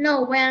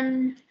no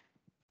when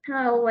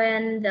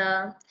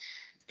the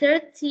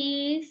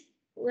 30th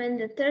when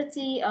the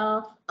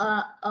 30th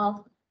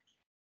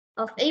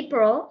of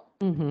April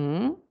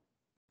Mm-hmm.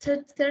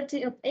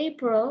 30th of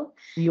April,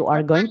 You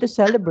are going to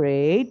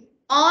celebrate.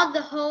 all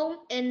the home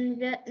in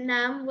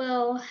Vietnam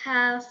will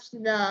have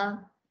the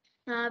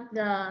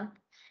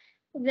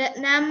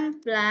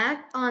Vietnam flag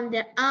on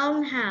their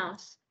own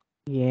house.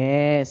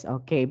 Yes,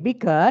 okay,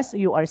 because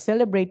you are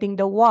celebrating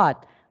the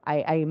what?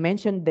 I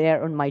mentioned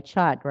there on my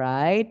chat,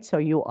 right? So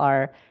you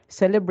are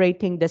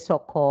celebrating the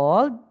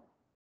so-called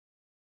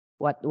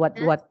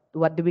Yeah.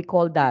 what do we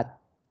call that?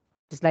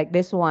 Just like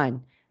this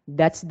one.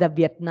 That's the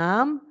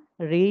Vietnam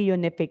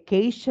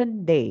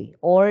Reunification Day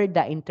or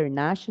the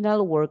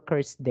International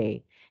Workers'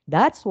 Day.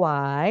 That's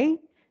why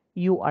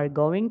you are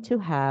going to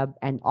have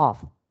an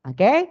off.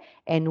 Okay?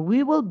 And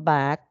we will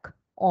back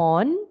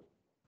on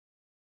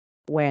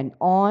when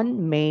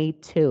on May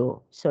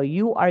 2. So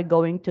you are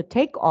going to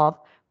take off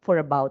for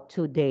about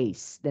 2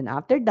 days. Then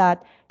after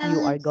that,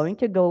 you are Yes. going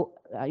to go,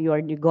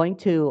 you're going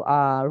to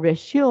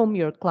resume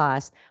your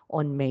class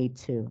on May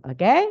 2.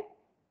 Okay?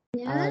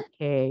 Yeah.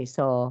 Okay,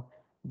 so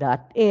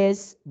that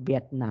is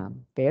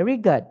Vietnam. Very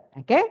good.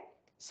 Okay,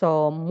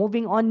 so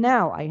moving on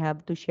now, I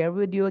have to share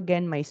with you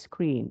again my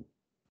screen.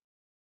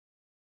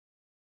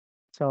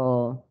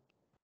 So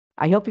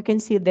I hope you can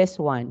see this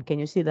one. Can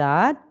you see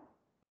that?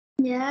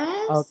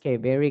 Yes. Okay,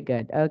 very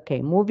good.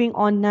 Okay, moving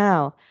on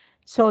now.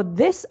 So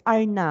these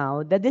are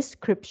now the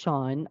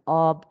description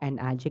of an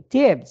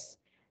adjectives.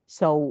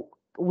 So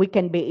we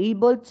can be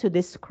able to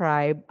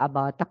describe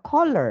about the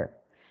color.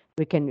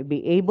 We can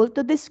be able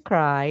to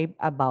describe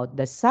about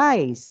the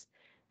size,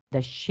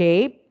 the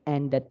shape,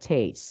 and the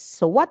taste.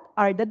 So what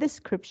are the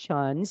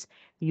descriptions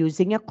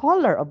using a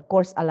color? Of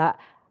course, a lot,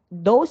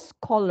 those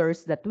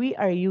colors that we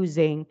are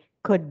using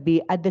could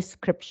be a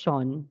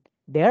description.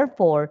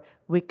 Therefore,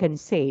 we can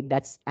say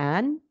that's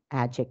an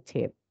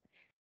adjective.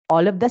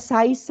 All of the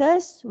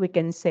sizes, we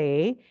can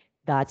say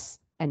that's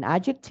an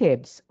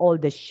adjectives. All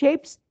the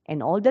shapes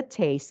and all the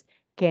tastes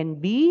can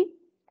be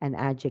an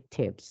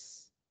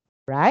adjectives.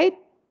 Right?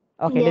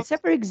 Okay, Yeah. let's say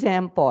for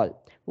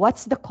example,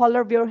 what's the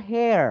color of your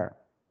hair?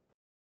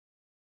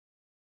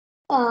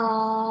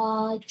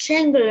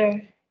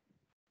 Triangular.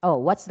 Oh,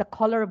 what's the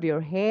color of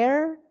your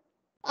hair?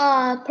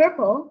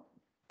 Purple.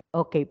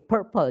 Okay,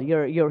 purple.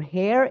 Your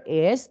hair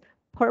is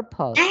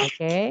purple,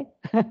 okay?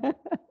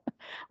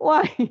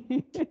 Why?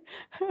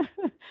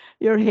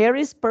 Your hair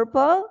is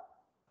purple?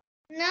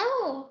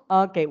 No,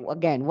 Okay,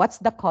 again, what's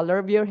the color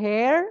of your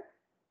hair?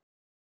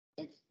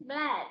 it's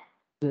black.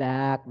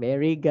 Black.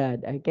 Very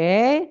good.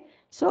 Okay?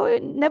 So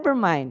never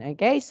mind,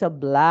 okay? So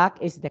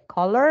black is the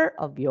color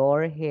of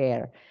your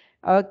hair.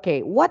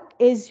 Okay, what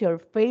is your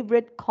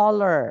favorite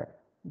color,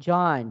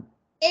 John?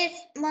 It's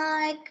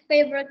my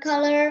favorite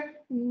color.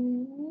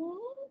 Blue.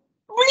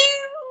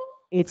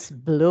 It's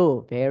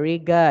blue. Very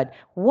good.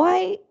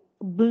 Why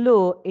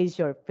blue is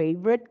your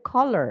favorite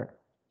color?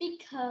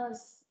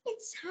 Because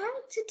it's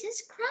hard to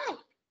describe.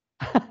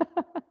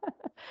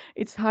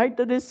 It's hard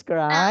to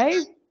Uh,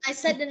 describe. I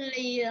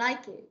suddenly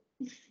like it.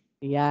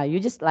 Yeah, you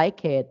just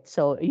like it.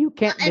 So you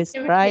Not can't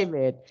every reason. describe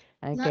it.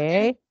 Not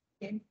every Okay?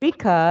 reason.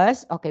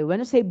 Because, okay, when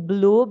you say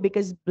blue,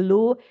 because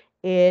blue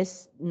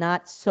is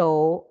not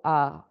so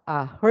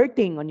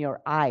hurting on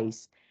your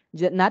eyes.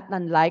 Not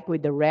unlike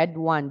with the red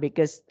one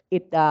because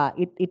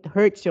it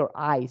hurts your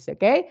eyes.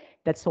 Okay?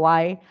 That's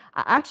why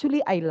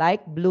actually I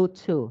like blue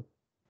too.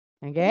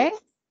 Okay?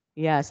 Yes.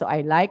 Yeah, so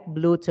I like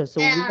blue too.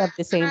 So we Uh, have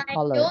the same I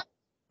color.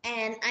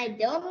 don't I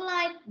don't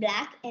like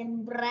black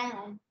and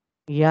brown.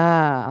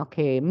 Yeah,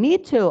 okay. Me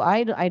too.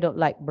 I don't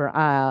like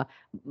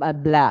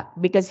black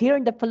because here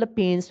in the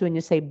Philippines, when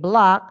you say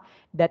black,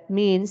 that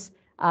means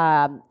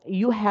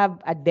you have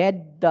a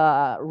dead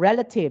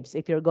relatives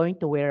if you're going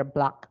to wear a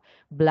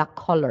black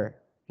color.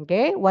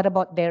 Okay? What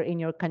about there in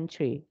your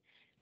country?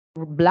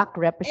 Black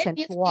If represents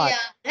you see what?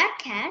 a black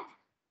cat,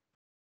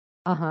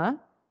 Uh-huh.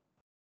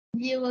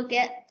 you will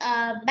get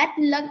bad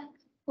luck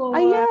Ah, for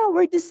yeah,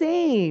 we're the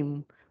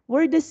same.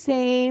 We're the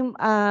same.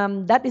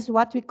 That is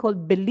what we call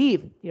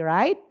belief,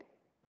 right?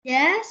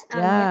 yes,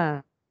 yeah.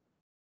 Yeah.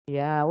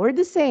 Yeah, we're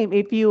the same.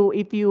 If you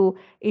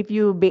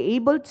be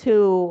able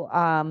to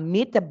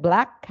meet the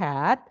black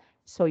cat,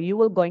 so you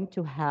will going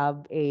to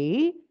have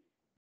a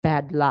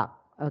bad luck.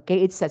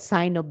 Okay, it's a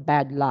sign of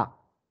bad luck.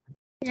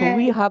 So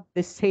we Yeah. have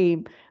the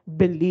same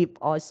belief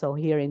also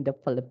here in the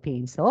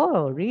Philippines.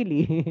 Oh,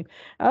 really?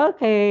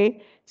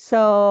 Okay.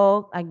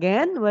 So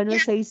again, when we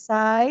Yeah. say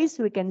size,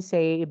 we can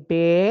say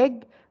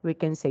big, we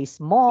can say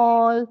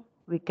small,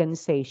 we can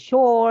say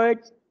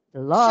short,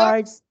 Short.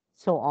 large,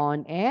 so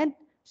on and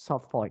so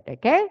forth.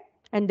 Okay?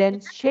 And then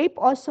shape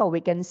also,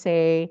 we can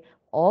say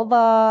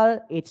oval,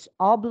 it's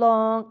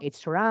oblong,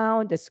 it's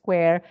round, the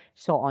square,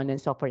 so on and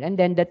so forth. And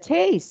then the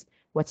taste.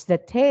 What's the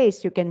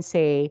taste? You can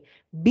say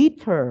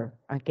bitter.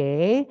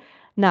 Okay.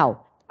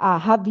 Now,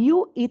 have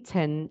you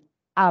eaten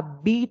a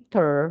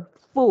bitter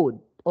food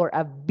or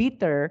a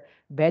bitter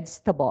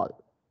vegetable?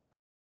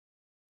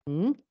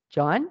 Hmm?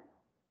 John,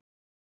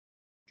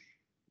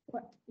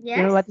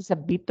 you know Yes. what is a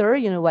bitter?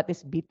 You know what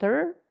is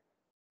bitter?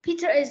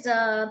 Peter is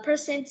the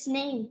person's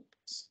name.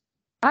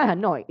 Ah,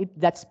 no,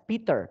 that's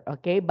bitter.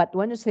 Okay. But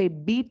when you say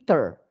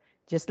bitter,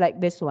 just like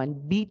this one,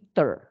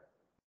 bitter.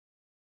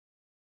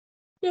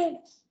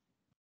 Yes.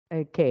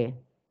 Okay.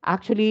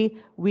 Actually,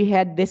 we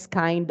had this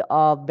kind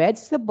of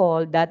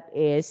vegetable that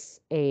is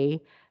a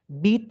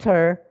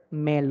bitter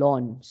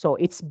melon. So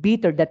it's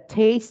bitter. The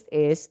taste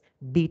is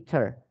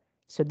bitter.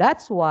 So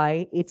that's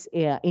why it's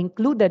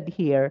included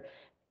here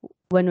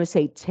when we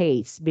say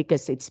taste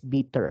because it's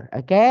bitter.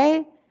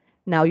 Okay.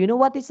 Now, you know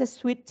what is a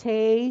sweet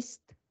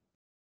taste?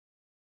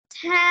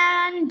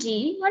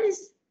 Tangy. What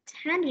is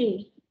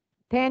tangy?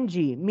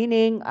 Tangy,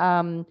 meaning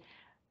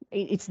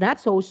it's not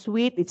so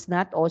sweet, it's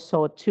not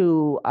also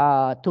too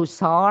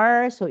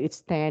sour, so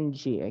it's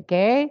tangy.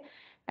 Okay,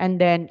 and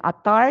then a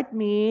tart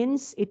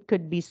means it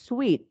could be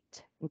sweet.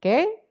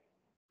 Okay,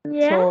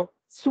 Yeah. so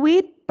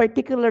sweet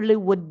particularly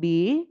would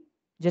be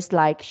just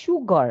like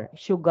sugar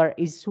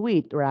is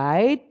sweet,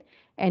 right?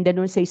 And then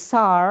when you say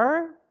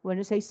sour,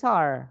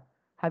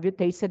 have you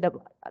tasted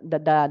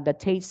the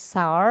taste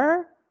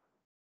sour?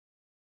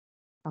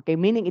 Okay,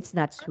 meaning it's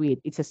not sweet,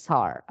 it's a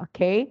sour.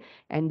 Okay,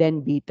 and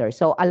then bitter.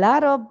 So a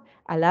lot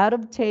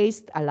of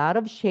taste, a lot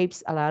of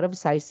shapes, a lot of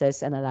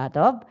sizes, and a lot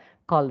of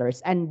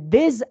colors. And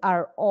these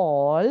are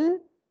all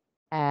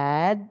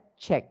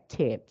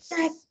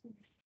Like, adjectives.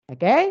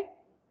 Okay?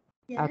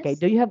 Okay, yes.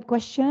 do you have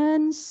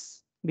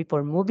questions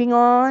before moving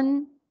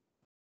on?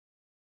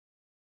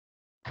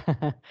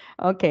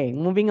 Okay,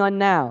 moving on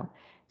now.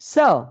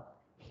 So,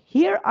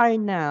 here are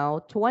now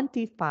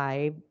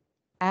 25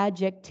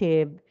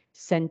 adjective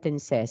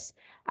sentences.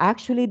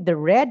 Actually, the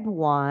red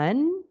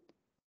one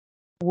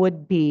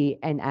would be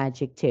an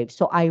adjective.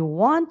 So I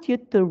want you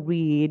to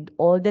read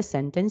all the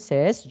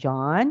sentences.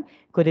 John,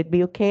 could it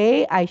be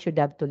okay? I should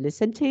have to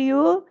listen to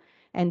you.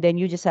 And then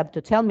you just have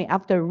to tell me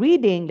after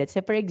reading, let's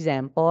say, for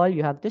example,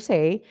 you have to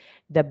say,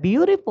 the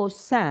beautiful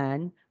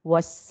sun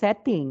was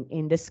setting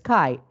in the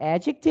sky.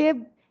 Adjective,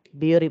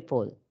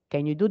 beautiful.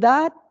 Can you do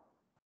that?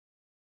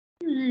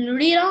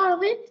 Read all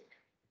of it.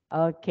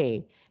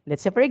 Okay.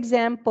 Let's say, for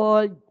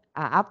example,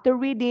 after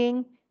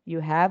reading, you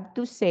have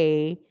to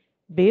say,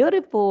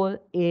 beautiful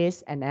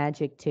is an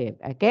adjective.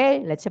 Okay.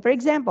 Let's say, for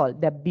example,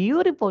 the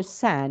beautiful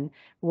sun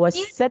was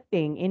You-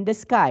 setting in the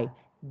sky.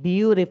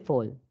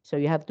 Beautiful. So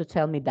you have to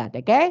tell me that.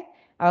 Okay.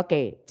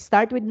 Okay.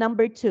 Start with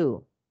number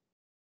two.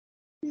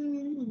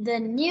 The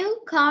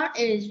new car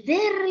is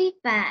very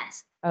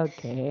fast.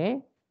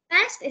 Okay.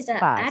 Fast is a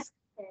Fast.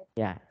 adjective.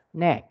 Yeah.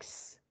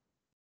 Next.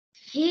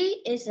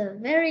 He is a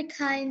very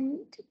kind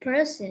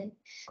person.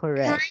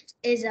 Correct. Kind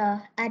is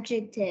a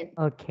adjective.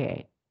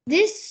 Okay.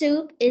 This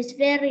soup is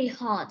very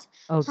hot.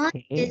 Hot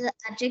is Okay. an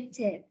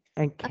adjective.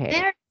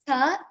 Okay.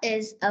 America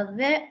is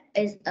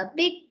a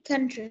big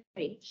country.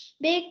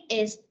 Big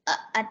is an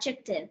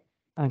adjective.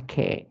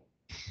 Okay.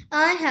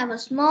 I have a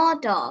small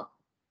dog.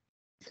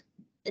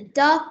 The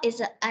dog is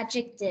an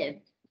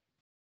adjective.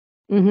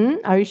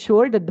 Mm-hmm. Are you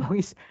sure the dog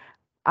is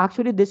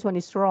actually this one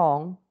is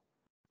wrong?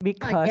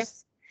 Oh Because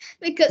yes,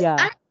 because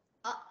yeah.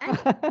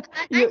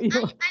 You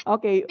I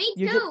okay, me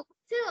you just too.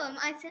 Too.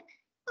 I said,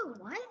 oh,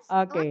 what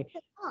okay.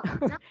 the dog?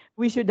 Dog.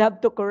 We should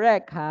have to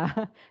correct,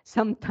 huh?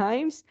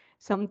 Sometimes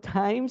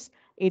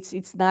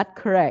it's not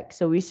correct.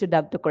 So we should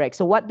have to correct.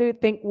 So what do you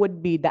think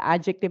would be the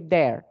adjective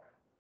there?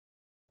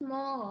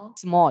 Small.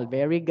 Small,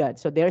 very good.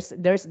 So there's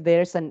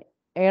an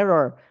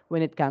error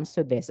when it comes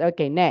to this.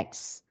 Okay,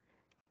 next.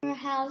 Her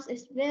house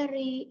is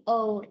very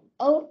old.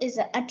 Old is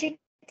an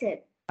adjective.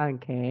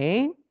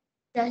 Okay.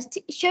 The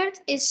t-shirt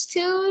is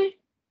too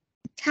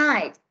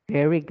tight.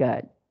 Very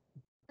good.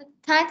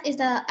 Tight is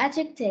the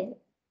adjective.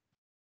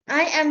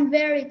 I am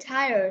very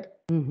tired.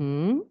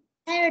 Mm-hmm.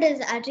 Tired is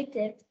the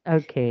adjective.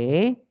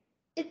 Okay.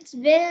 It's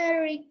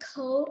very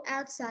cold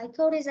outside.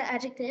 Cold is an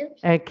adjective.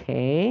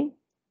 Okay.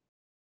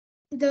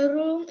 The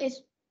room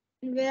is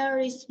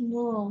very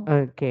small.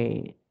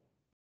 Okay.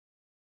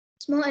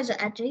 Small is an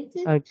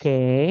adjective.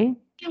 Okay.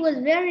 It was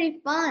very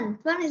fun.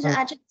 Fun is an o-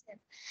 adjective.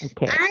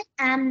 Okay. I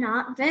am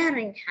not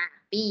very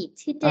happy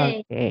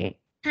today. Okay.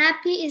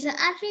 Happy is an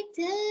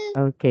adjective.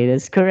 Okay,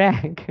 that's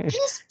correct. His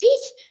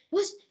speech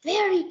was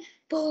very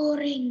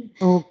boring.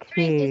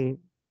 Okay.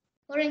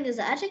 Boring is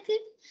an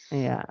adjective.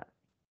 Yeah.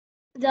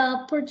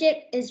 The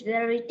project is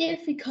very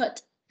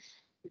difficult.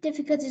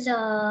 Difficult is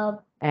a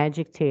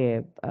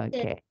Adjective.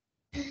 Okay.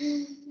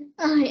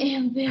 I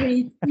am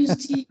very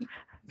thirsty.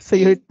 So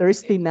you're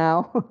thirsty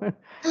now?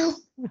 Oh,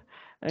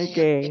 I am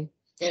Okay.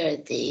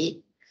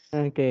 thirsty.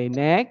 Okay.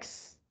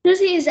 Next.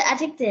 Lucy is an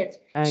adjective.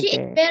 She is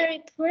Okay.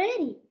 very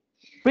pretty.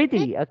 Very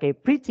Pretty. Okay.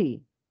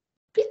 Pretty.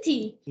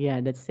 pretty.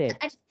 Yeah, that's it.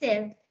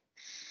 Adjective.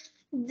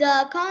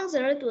 The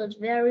concert was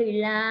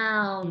very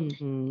loud.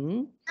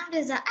 Mm-hmm. Loud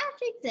is an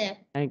adjective.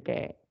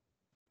 Okay.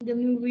 The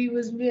movie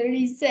was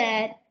very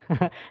sad.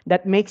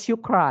 That makes you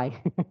cry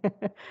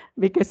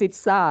because it's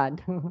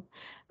sad.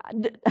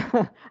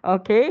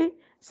 Okay.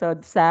 So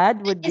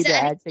sad would be It's the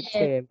an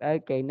adjective.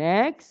 adjective. Okay.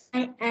 Next.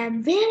 I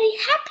am very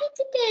happy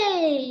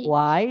today.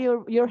 Why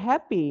you're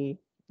happy?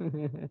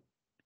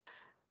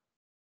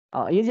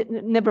 Oh,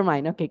 never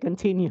mind. Okay,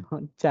 continue,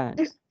 Chan.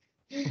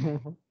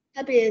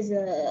 Happy is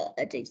a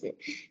adjective.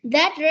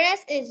 That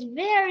dress is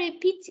very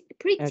pretty.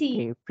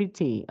 Okay,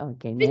 pretty.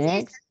 Okay, Pretty is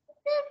next.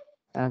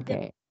 the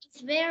Okay, it's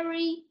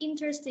very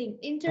interesting.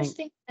 thank-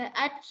 Interesting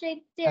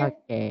adjective.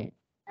 okay,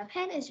 A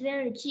pen is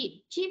very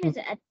cheap. Cheap mm, is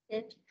an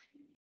adjective.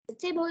 The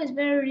table is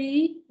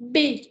very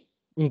big.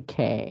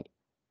 okay.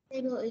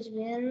 Table is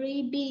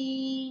very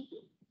big.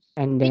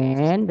 And Big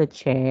then the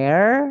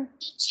chair,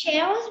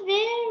 chair is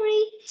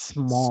very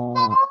small.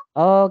 small.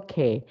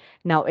 Okay.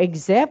 Now,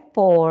 except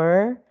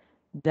for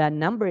the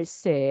number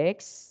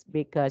six,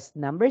 because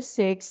number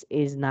six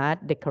is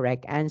not the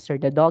correct answer.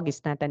 The dog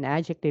is not an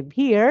adjective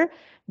here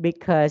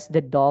because the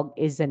dog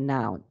is a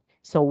noun.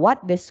 So,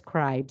 what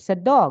describes a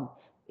dog?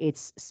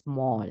 It's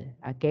small.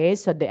 Okay.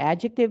 So, the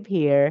adjective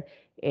here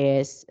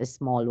is a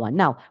small one.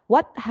 Now,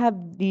 what have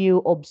you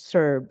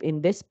observed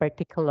in this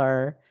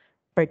particular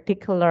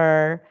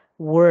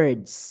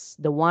words?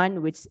 The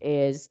one which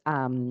is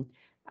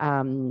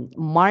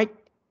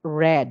marked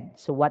red.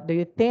 So what do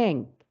you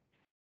think?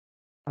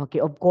 Okay,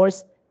 of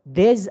course,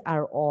 these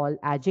are all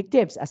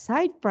adjectives.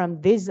 Aside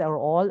from these are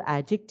all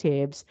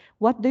adjectives,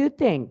 what do you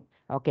think?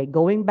 Okay,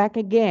 going back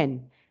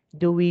again.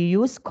 Do we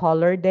use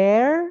color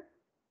there?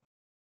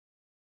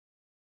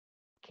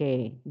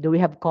 Okay. Do we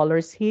have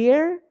colors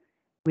here?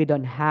 We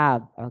don't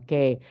have.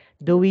 Okay.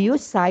 Do we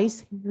use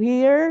size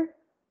here?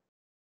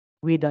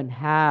 We don't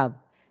have.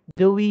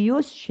 Do we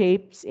use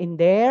shapes in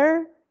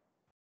there?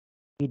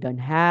 We don't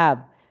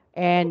have.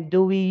 And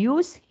do we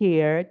use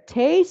here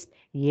taste?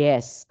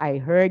 Yes, I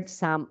heard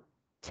some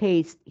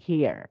taste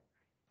here.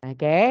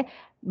 Okay?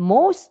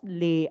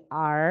 Mostly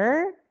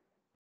are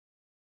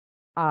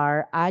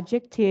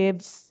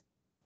adjectives,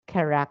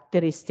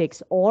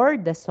 characteristics, or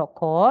the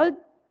so-called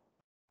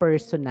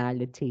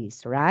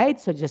personalities, right?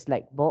 So just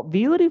like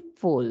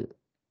beautiful,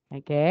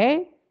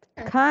 okay?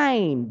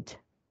 Kind,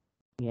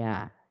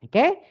 yeah,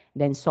 okay?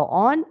 Then so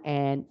on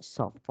and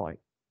so forth.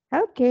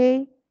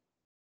 Okay.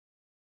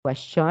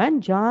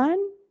 Question, John?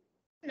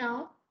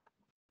 No.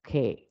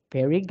 Okay,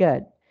 very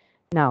good.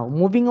 Now,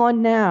 moving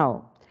on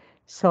now.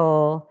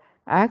 So,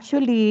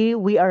 actually,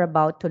 we are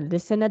about to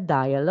listen a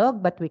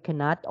dialogue, but we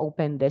cannot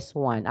open this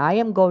one. I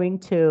am going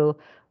to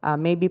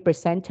maybe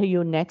present to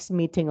you next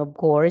meeting, of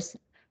course,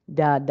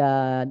 the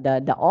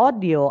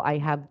audio. I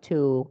have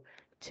to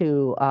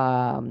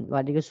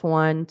what is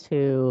one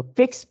to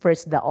fix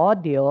first the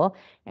audio,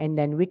 and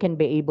then we can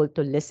be able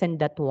to listen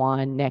that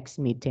one next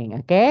meeting.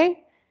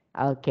 Okay.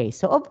 Okay.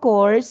 So, of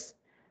course,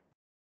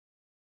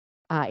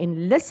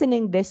 in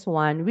listening this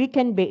one, we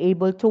can be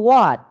able to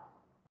what?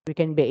 We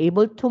can be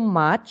able to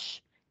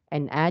match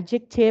an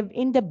adjective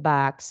in the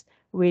box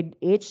with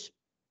each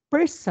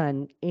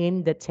person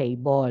in the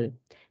table.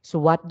 So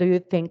what do you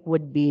think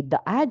would be the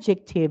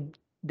adjective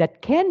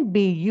that can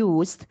be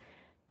used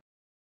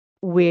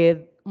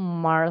with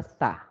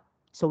Martha?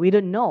 So we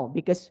don't know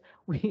because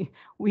the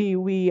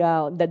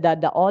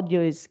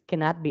audio is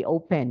cannot be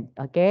opened.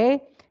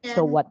 Okay.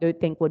 So Yeah. what do you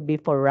think would be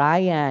for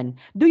Ryan?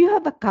 Do you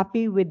have a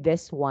copy with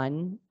this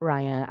one,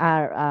 Ryan?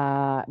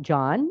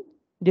 John?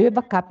 Do you have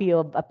a copy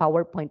of a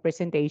PowerPoint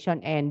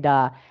presentation and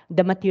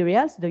the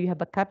materials? Do you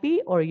have a copy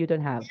or you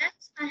don't have?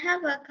 Yes, I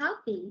have a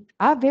copy.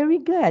 Ah, very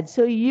good.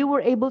 So you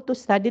were able to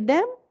study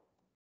them?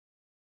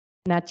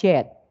 Not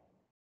yet.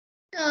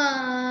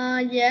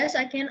 Yes,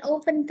 I can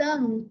open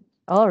them.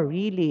 Oh,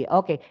 really?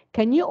 Okay.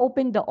 Can you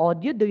open the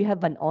audio? Do you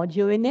have an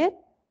audio in it?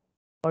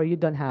 or you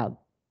don't have?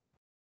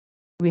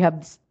 We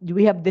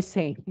have the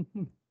same.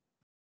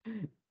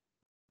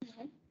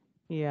 Yeah.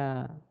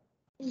 Yeah.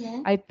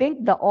 Yeah. I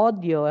think the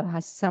audio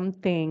has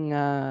something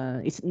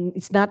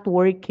it's not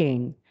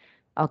working.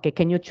 Okay,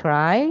 can you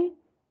try?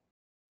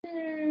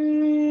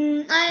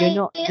 Do you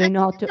know I do you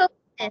know how can't to open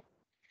it.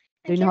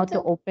 I do you know how can't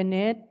to open. open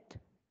it?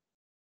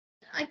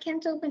 I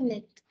can't open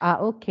it. Ah,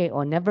 okay.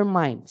 Oh, never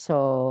mind.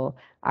 So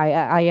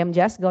I am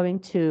just going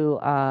to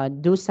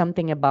do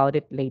something about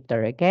it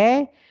later,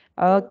 okay?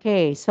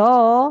 Okay,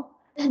 so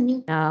A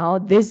new. now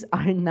these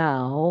are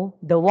now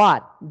the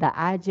what? The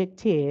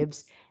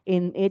adjectives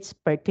in its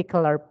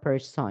particular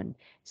person.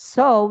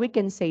 So we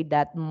can say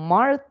that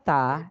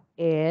Martha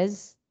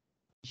is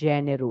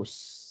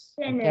generous.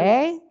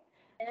 Okay? Generous.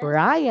 Yes.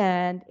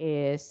 Brian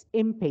is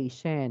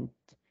impatient.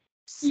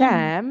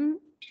 Mm. Sam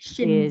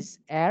is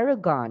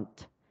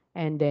arrogant.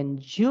 And then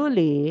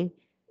Julie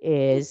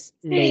is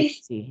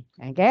lazy.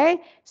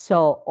 Okay?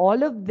 So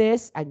all of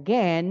this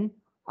again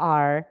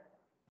are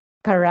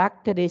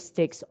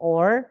characteristics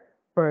or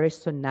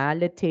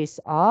personalities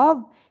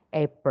of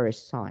a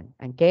person.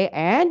 Okay?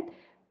 And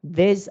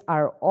these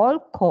are all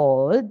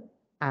called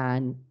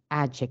an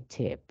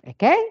adjective.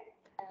 Okay?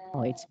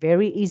 Oh, it's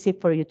very easy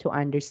for you to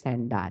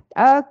understand that.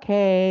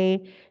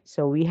 Okay,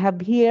 so we have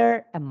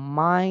here a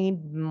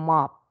mind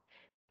map.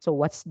 So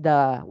what's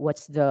the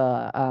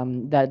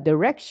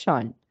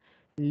direction?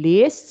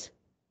 List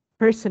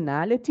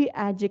personality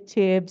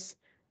adjectives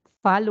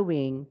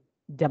following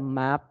the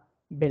map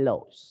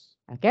below.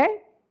 Okay?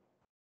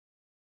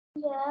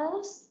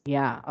 Yes.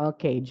 Yeah,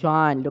 okay,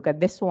 John, look at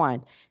this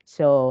one.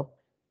 So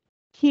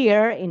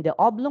here in the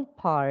oblong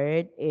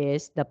part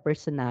is the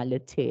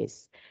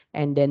personalities.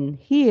 And then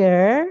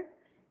here,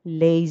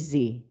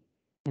 lazy.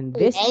 And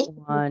this Lazy.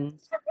 one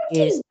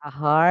is a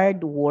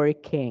hard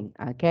working.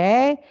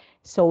 Okay?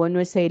 So when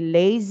we say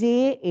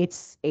lazy,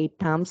 it's a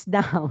thumbs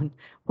down.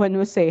 When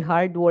we say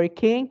hard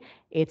working,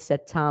 it's a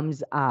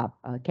thumbs up.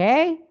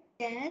 Okay?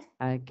 Yes.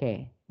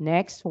 Okay.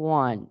 Next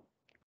one.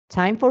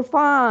 Time for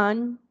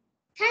fun.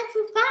 Time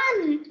for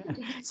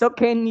fun. So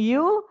can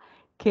you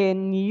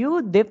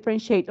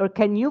differentiate or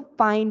can you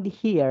find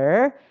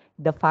here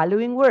the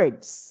following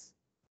words?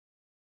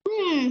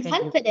 Can you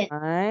Confident.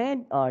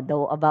 find or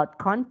though about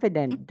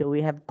confident? Do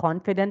we have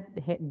confident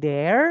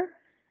there?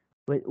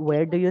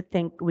 Where do you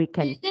think we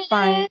can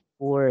find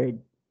word?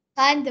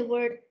 Find the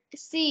word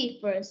C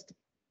first.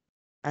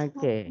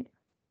 Okay.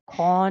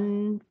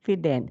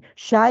 Confident.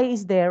 Shy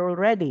is there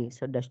already.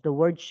 So that's the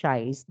word shy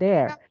is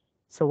there.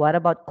 So what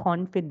about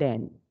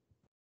confident?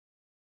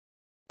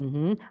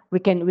 We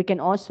can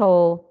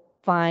also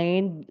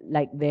find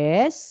like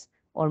this,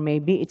 or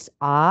maybe it's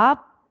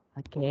up.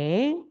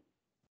 Okay.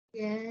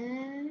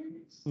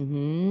 Yes.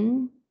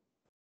 Mm-hmm.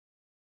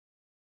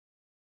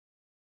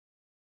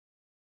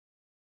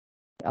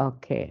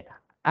 Okay.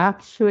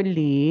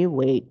 Actually,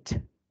 wait.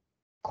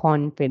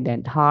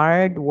 Confident,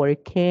 hard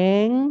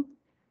working.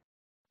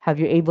 Have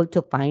you able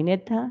to find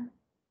it? Huh?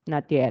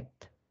 Not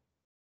yet.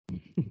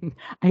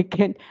 I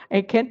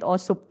can't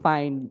also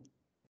find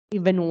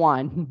even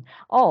one.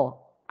 Oh,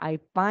 I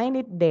find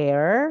it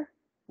there.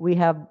 We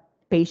have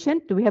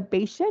patient. Do we have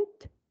patient?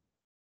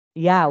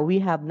 Yeah, we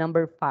have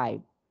number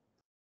 5.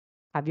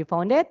 Have you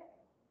found it?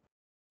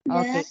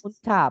 Okay, Yes.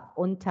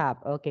 on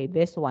top. Okay,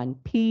 this one.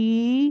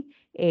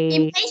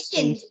 P-A Impatient.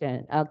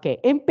 patient. Okay,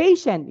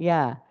 impatient.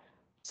 Yeah.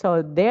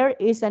 So there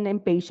is an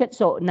impatient.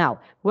 So now,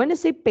 when I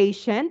say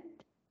patient,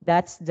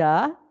 that's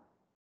the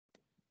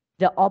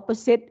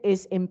opposite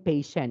is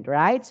impatient,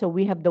 right? So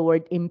we have the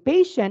word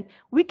impatient.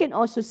 We can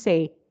also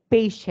say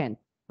patient,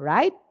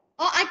 right?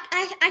 Oh,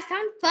 I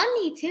found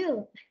funny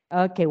too.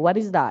 Okay, what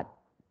is that?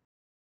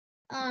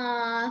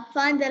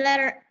 Find the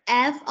letter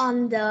F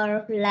on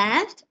the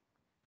left.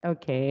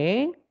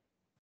 Okay,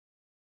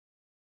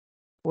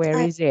 where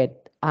Uh, is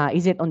it?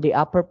 Is it on the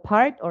upper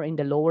part or in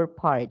the lower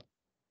part?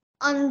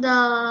 on the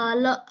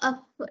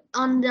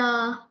on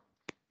the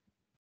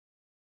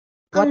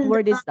What on the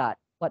word is that?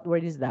 What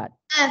word is that?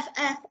 F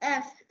F.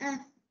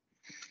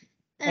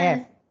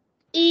 F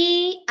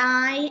E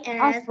I A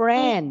S E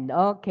friend.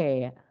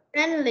 Okay.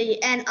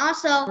 friendly and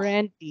also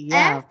Friendly.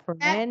 Yeah. F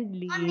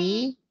Friendly.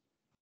 funny.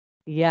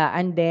 Yeah.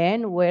 And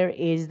then where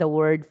is the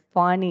word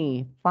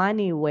funny?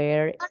 Funny.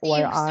 Where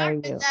Funny. are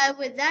Start you?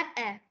 with that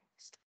F.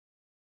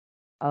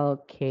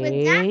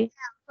 With that Okay.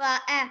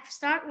 F.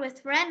 Start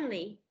with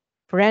friendly.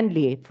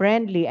 Friendly.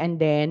 Friendly. And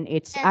then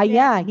it's And then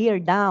yeah, here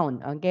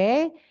down.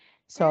 Okay. yeah,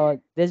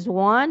 So this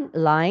one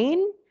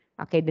line.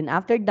 Okay, then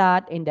after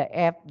that in the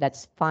F,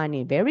 that's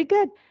funny. Very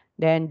good.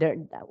 Then there,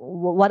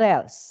 what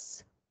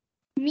else?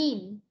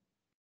 mean.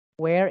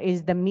 Where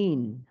is the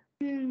mean?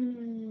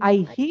 I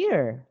Hmm.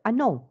 hear.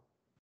 No.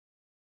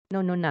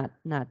 No, no, not.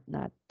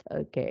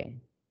 Okay.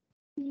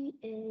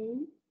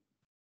 A.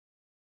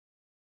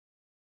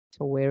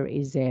 So where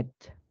is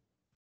it?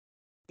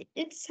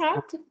 It's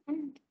Oh, hard to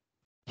find.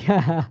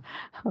 yeah.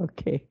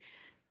 Okay.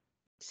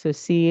 So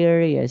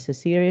serious. So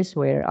serious,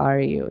 where are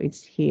you?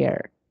 It's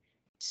here.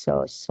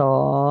 So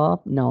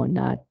no,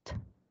 not.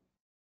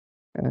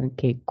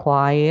 Okay,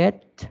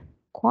 quiet,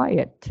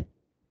 quiet.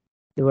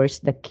 Where's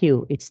the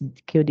Q? It's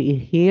Q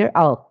here.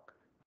 Oh,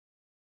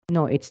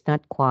 no, it's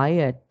not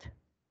quiet.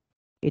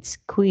 It's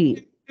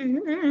qui.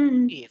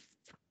 Mm-hmm. If.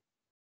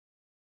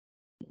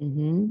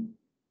 Mm-hmm.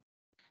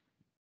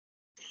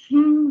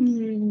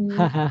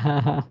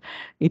 Hmm.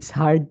 It's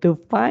hard to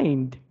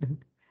find.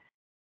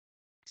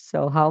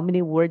 So how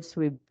many words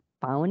we've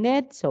found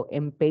it? So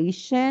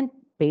impatient,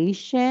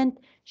 patient,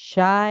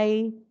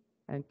 shy,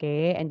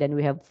 okay, and then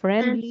we have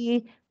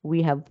friendly,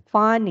 we have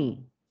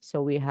funny.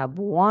 So we have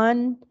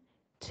one,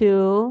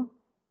 two,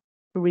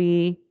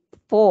 three,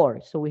 four.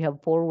 So we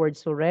have four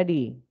words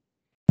already.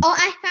 Oh,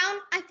 I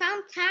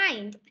found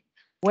kind.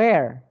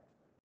 Where?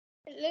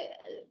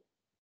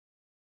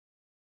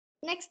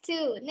 Next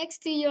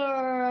to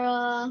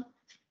your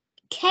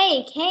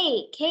K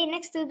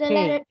next to the K.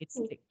 letter It's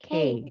the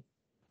K. K.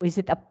 Is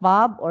it up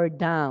or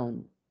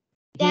down?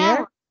 Down,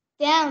 Here?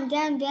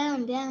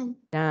 down.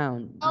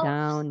 Down, Oh,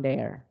 down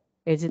there.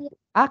 Is it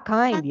yeah,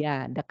 kind?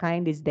 Yeah, the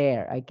kind is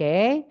there.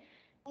 Okay.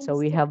 So thanks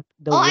we to- have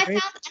the oh, I word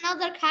found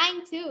another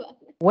kind too.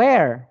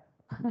 where?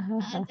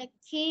 The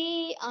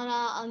key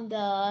on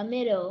the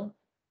middle.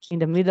 In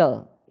the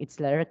middle. It's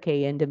letter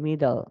K in the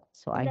middle.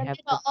 So In I the have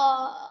middle. to.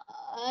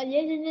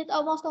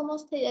 Yes,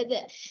 almost there.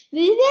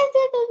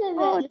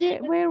 Oh,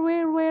 there,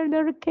 where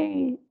letter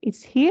K?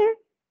 It's here.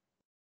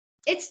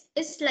 It's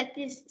like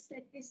this. It's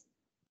like this.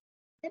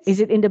 Is Yes.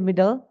 it in the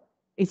middle?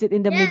 Is it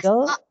in the Yes.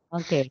 middle?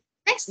 Okay.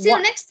 Next to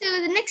What?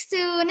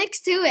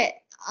 it.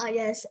 Oh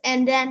yes,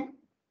 and then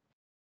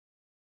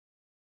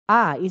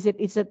Ah, is it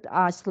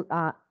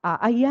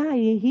yeah,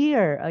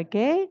 here,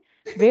 okay?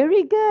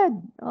 Very good.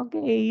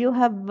 Okay, you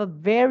have a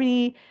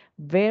very,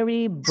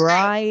 very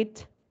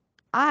bright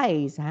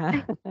eyes, huh?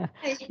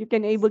 You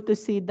can able to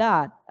see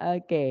that.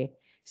 Okay.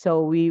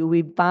 So we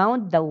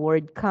found the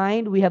word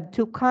kind. We have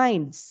two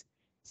kinds.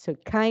 So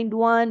kind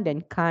one,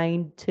 then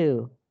kind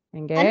two.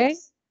 and Okay?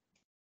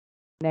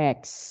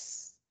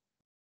 Next.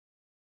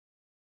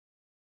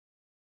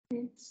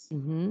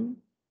 Mm-hmm.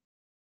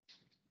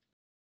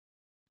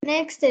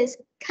 next is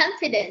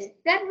confident.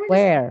 That word is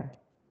Where?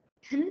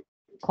 con,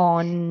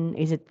 Con,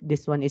 is it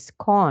this one is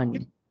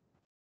con?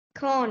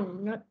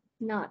 con,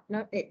 not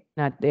it.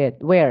 Not it.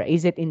 Where?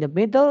 Is it in the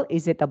middle?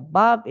 Is it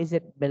above? Is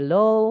it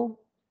below?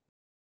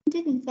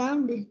 Didn't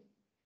found it.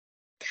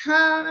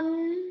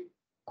 Con,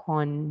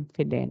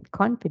 Confident.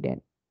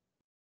 Confident.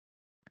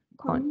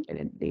 con,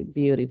 Confidently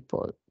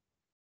beautiful.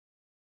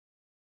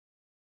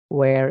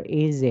 Where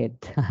is it?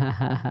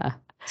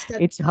 so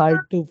It's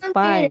hard to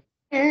find.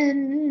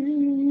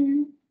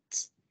 confident.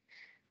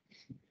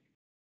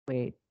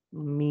 Wait.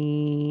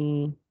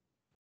 Me.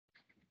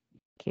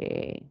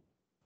 Okay.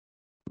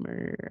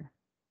 Mer.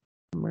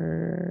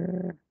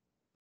 Mer.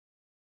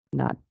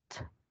 Not.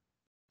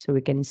 So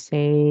we can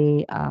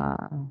say,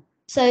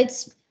 So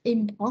it's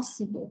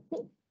impossible.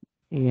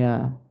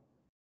 yeah.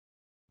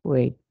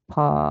 Wait.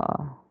 Pa.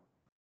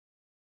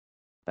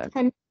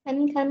 Confident.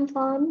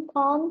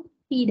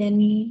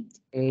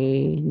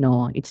 Okay.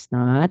 No, it's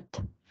not.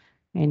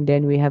 And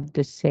then we have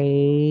to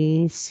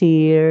say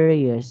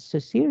serious. So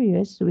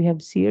serious, we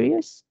have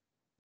serious.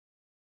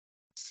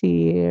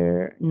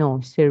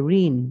 No,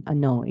 serene.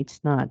 No,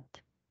 it's not.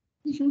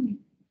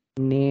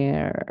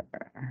 Near.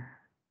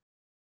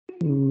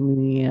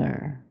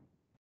 Near.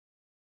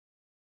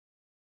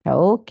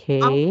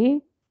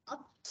 Okay.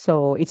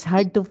 So it's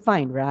hard to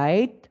find,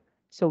 right?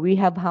 So we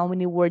have how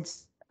many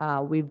words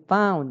we've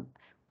found?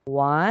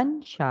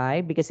 One,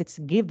 shy, because it's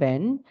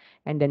given.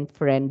 And then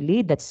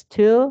friendly, that's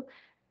two.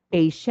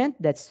 Patient,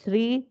 that's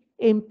three.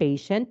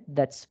 Impatient,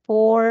 that's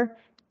four.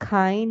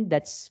 Kind,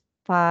 that's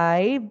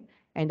five.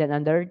 And then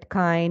another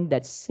kind,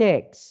 that's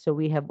six. So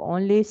we have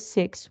only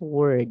six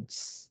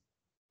words.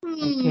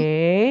 Hmm.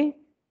 Okay.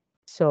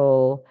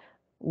 So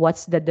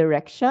what's the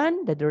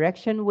direction? The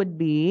direction would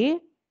be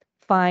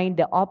find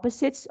the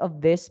opposites of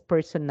this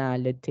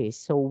personality.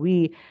 So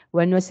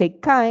when we say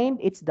kind,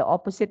 it's the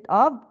opposite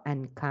of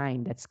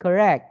unkind. That's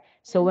correct.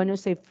 So when we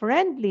say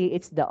friendly,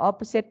 it's the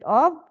opposite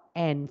of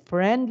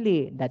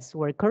unfriendly. That's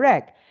word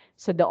correct.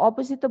 So the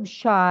opposite of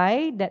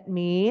shy, that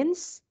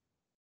means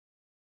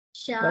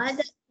Shy, that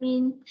what's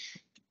means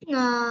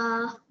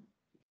uh,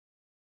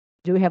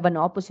 do we have an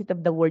opposite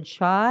of the word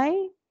shy?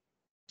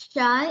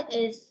 shy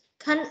is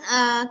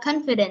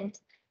confident.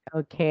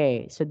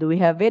 Okay. So do we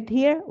have it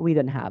here? We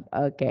don't have.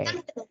 Okay.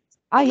 Confident.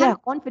 Ah, Con- yeah,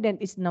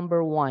 confident is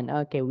number one.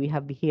 Okay, we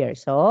have here.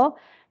 So,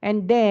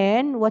 and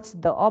then what's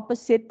the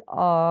opposite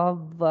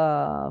of,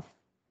 oh,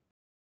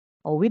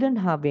 we don't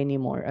have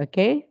anymore.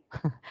 Okay.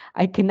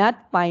 I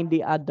cannot find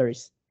the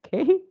others.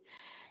 Okay.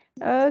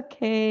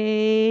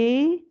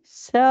 Okay.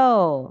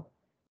 So,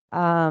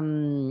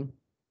 um,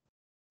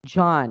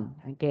 John,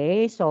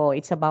 okay? So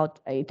it's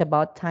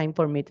about time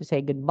for me to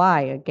say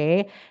goodbye,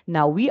 okay?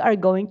 Now we are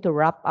going to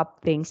wrap up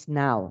things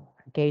now.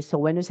 Okay? So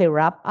when we say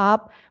wrap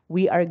up,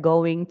 we are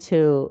going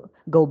to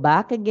go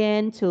back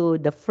again to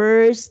the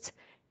first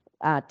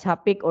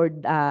topic or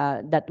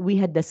that we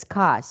had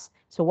discussed.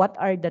 So what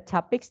are the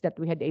topics that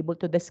we had able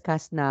to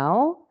discuss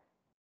now?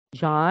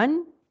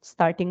 John,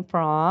 starting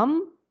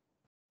from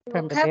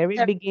the very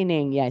Vocabulary.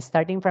 beginning. Yeah,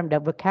 starting from the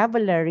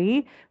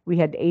vocabulary, we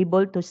had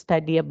able to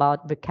study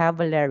about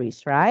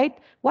vocabularies, right?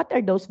 What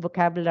are those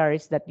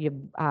vocabularies that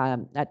you've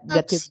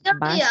Serious,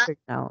 mastered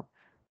now?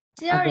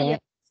 serious, Again,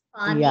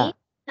 funny, yeah.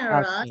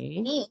 generous,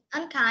 Okay. mean,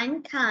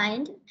 unkind,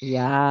 kind.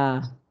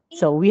 Yeah.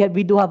 So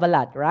we do have a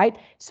lot, right?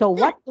 So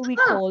what do we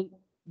Oh, call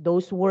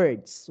those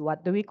words?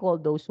 What do we call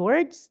those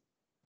words?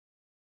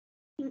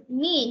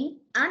 mean,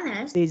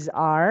 honest, These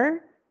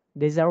are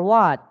these are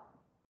what?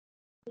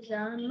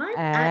 German,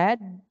 Add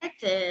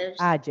adjectives.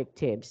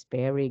 adjectives.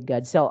 Very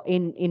good. So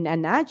in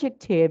an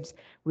adjectives,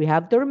 we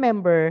have to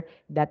remember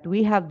that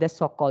we have the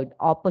so-called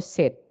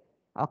opposite.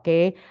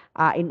 Okay.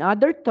 In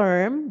other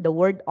term, the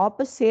word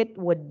opposite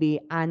would be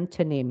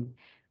antonym.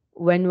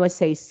 When we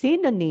say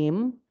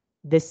synonym,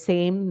 the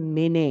same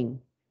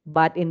meaning.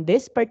 But in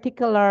this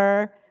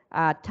particular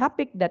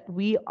topic that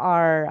we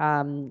are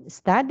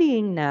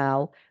studying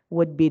now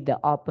would be the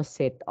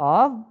opposite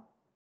of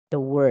the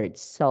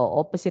words. So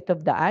opposite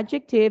of the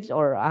adjectives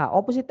or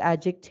opposite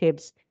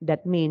adjectives,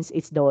 that means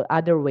it's the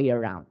other way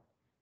around.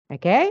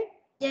 Okay?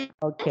 Yes,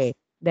 Okay.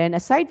 Then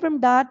aside from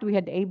that, we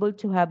had able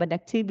to have an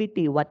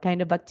activity. What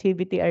kind of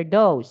activity are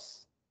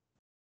those?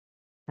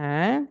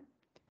 Huh?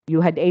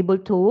 You had able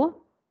to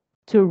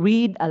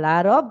read a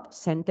lot of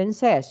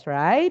sentences,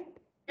 right?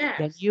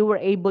 Then yes, you were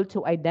able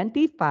to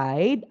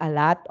identify a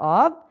lot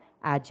of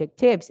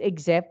adjectives,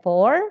 except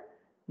for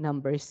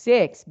number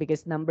six,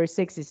 because number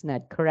six is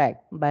not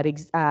correct. But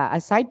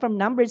aside from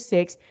number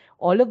six,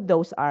 all of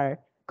those are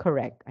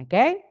correct.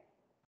 Okay?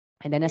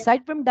 And then yes.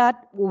 aside from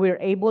that, we're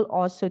able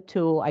also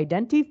to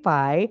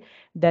identify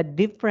the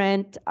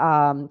different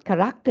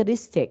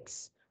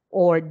characteristics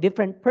or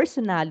different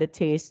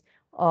personalities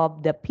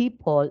of the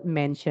people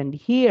mentioned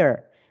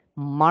here.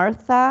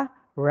 Martha,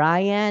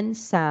 Ryan,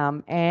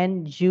 Sam,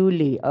 and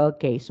Julie.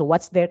 Okay, so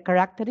what's their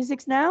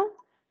characteristics now?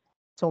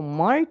 So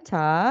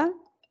Martha,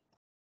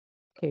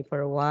 okay, for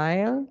a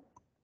while.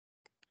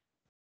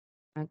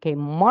 Okay,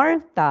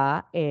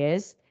 Martha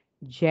is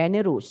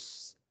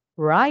generous.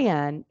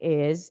 Ryan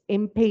is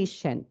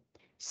impatient.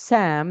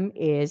 Sam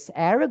is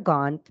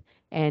arrogant.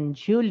 And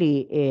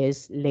Julie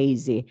is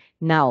lazy.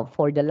 Now,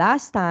 for the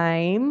last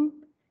time,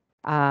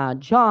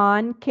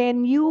 John,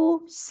 can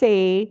you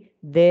say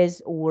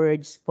these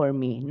words for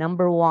me?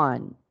 Number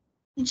one.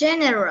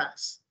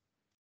 Generous,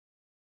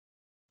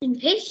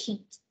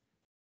 impatient,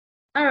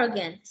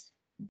 arrogant,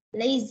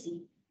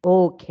 lazy.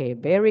 Okay,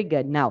 very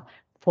good. Now,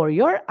 for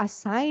your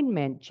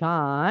assignment,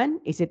 John,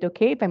 is it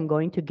okay if I'm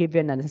going to give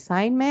you an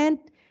assignment?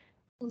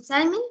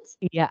 Assignment?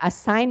 Yeah,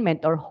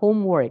 assignment or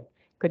homework.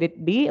 Could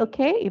it be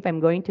okay if I'm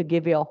going to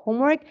give you a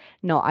homework?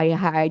 No,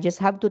 I just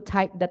have to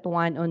type that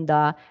one on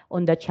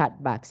the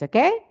chat box,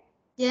 okay?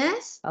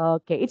 Yes,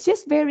 Okay, it's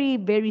just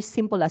very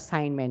simple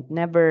assignment.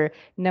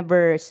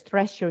 Never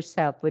stress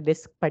yourself with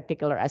this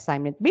particular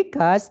assignment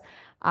because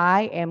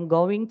I am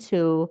going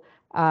to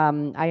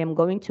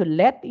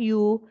let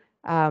you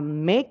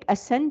make a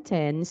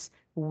sentence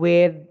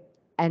with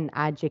an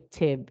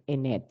adjective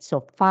in it. So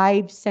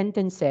 5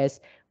 sentences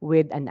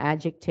with an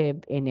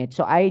adjective in it.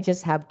 So I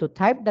just have to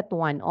type that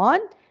one on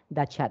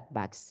the chat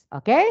box.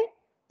 Okay?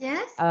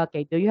 yes,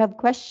 Okay. Do you have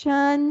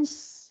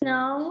questions?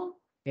 no,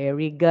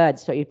 Very good.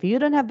 So if you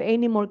don't have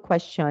any more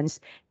questions,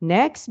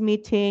 next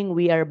meeting,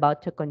 we are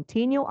about to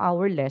continue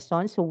our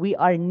lesson. So we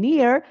are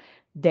near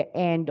the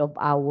end of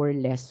our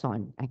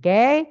lesson.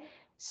 Okay?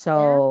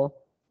 yeah, So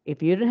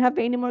if you don't have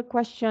any more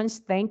questions,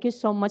 thank you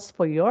so much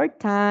for your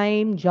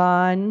time,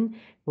 John.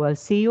 We'll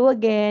see you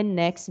again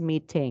next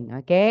meeting.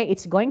 Okay?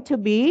 It's going to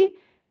be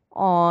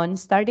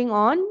starting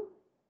on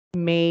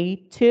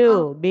May oh,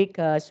 2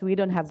 because we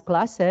don't have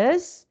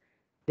classes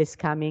this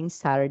coming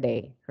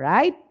Saturday,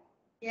 right?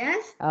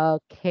 yes.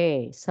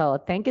 Okay, so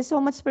thank you so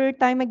much for your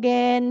time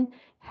again.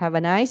 Have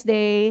a nice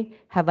day.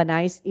 Have a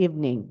nice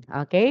evening.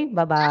 Okay,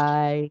 bye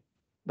bye.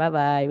 Bye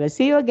bye. We'll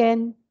see you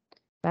again.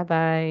 Bye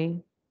bye.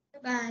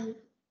 Bye.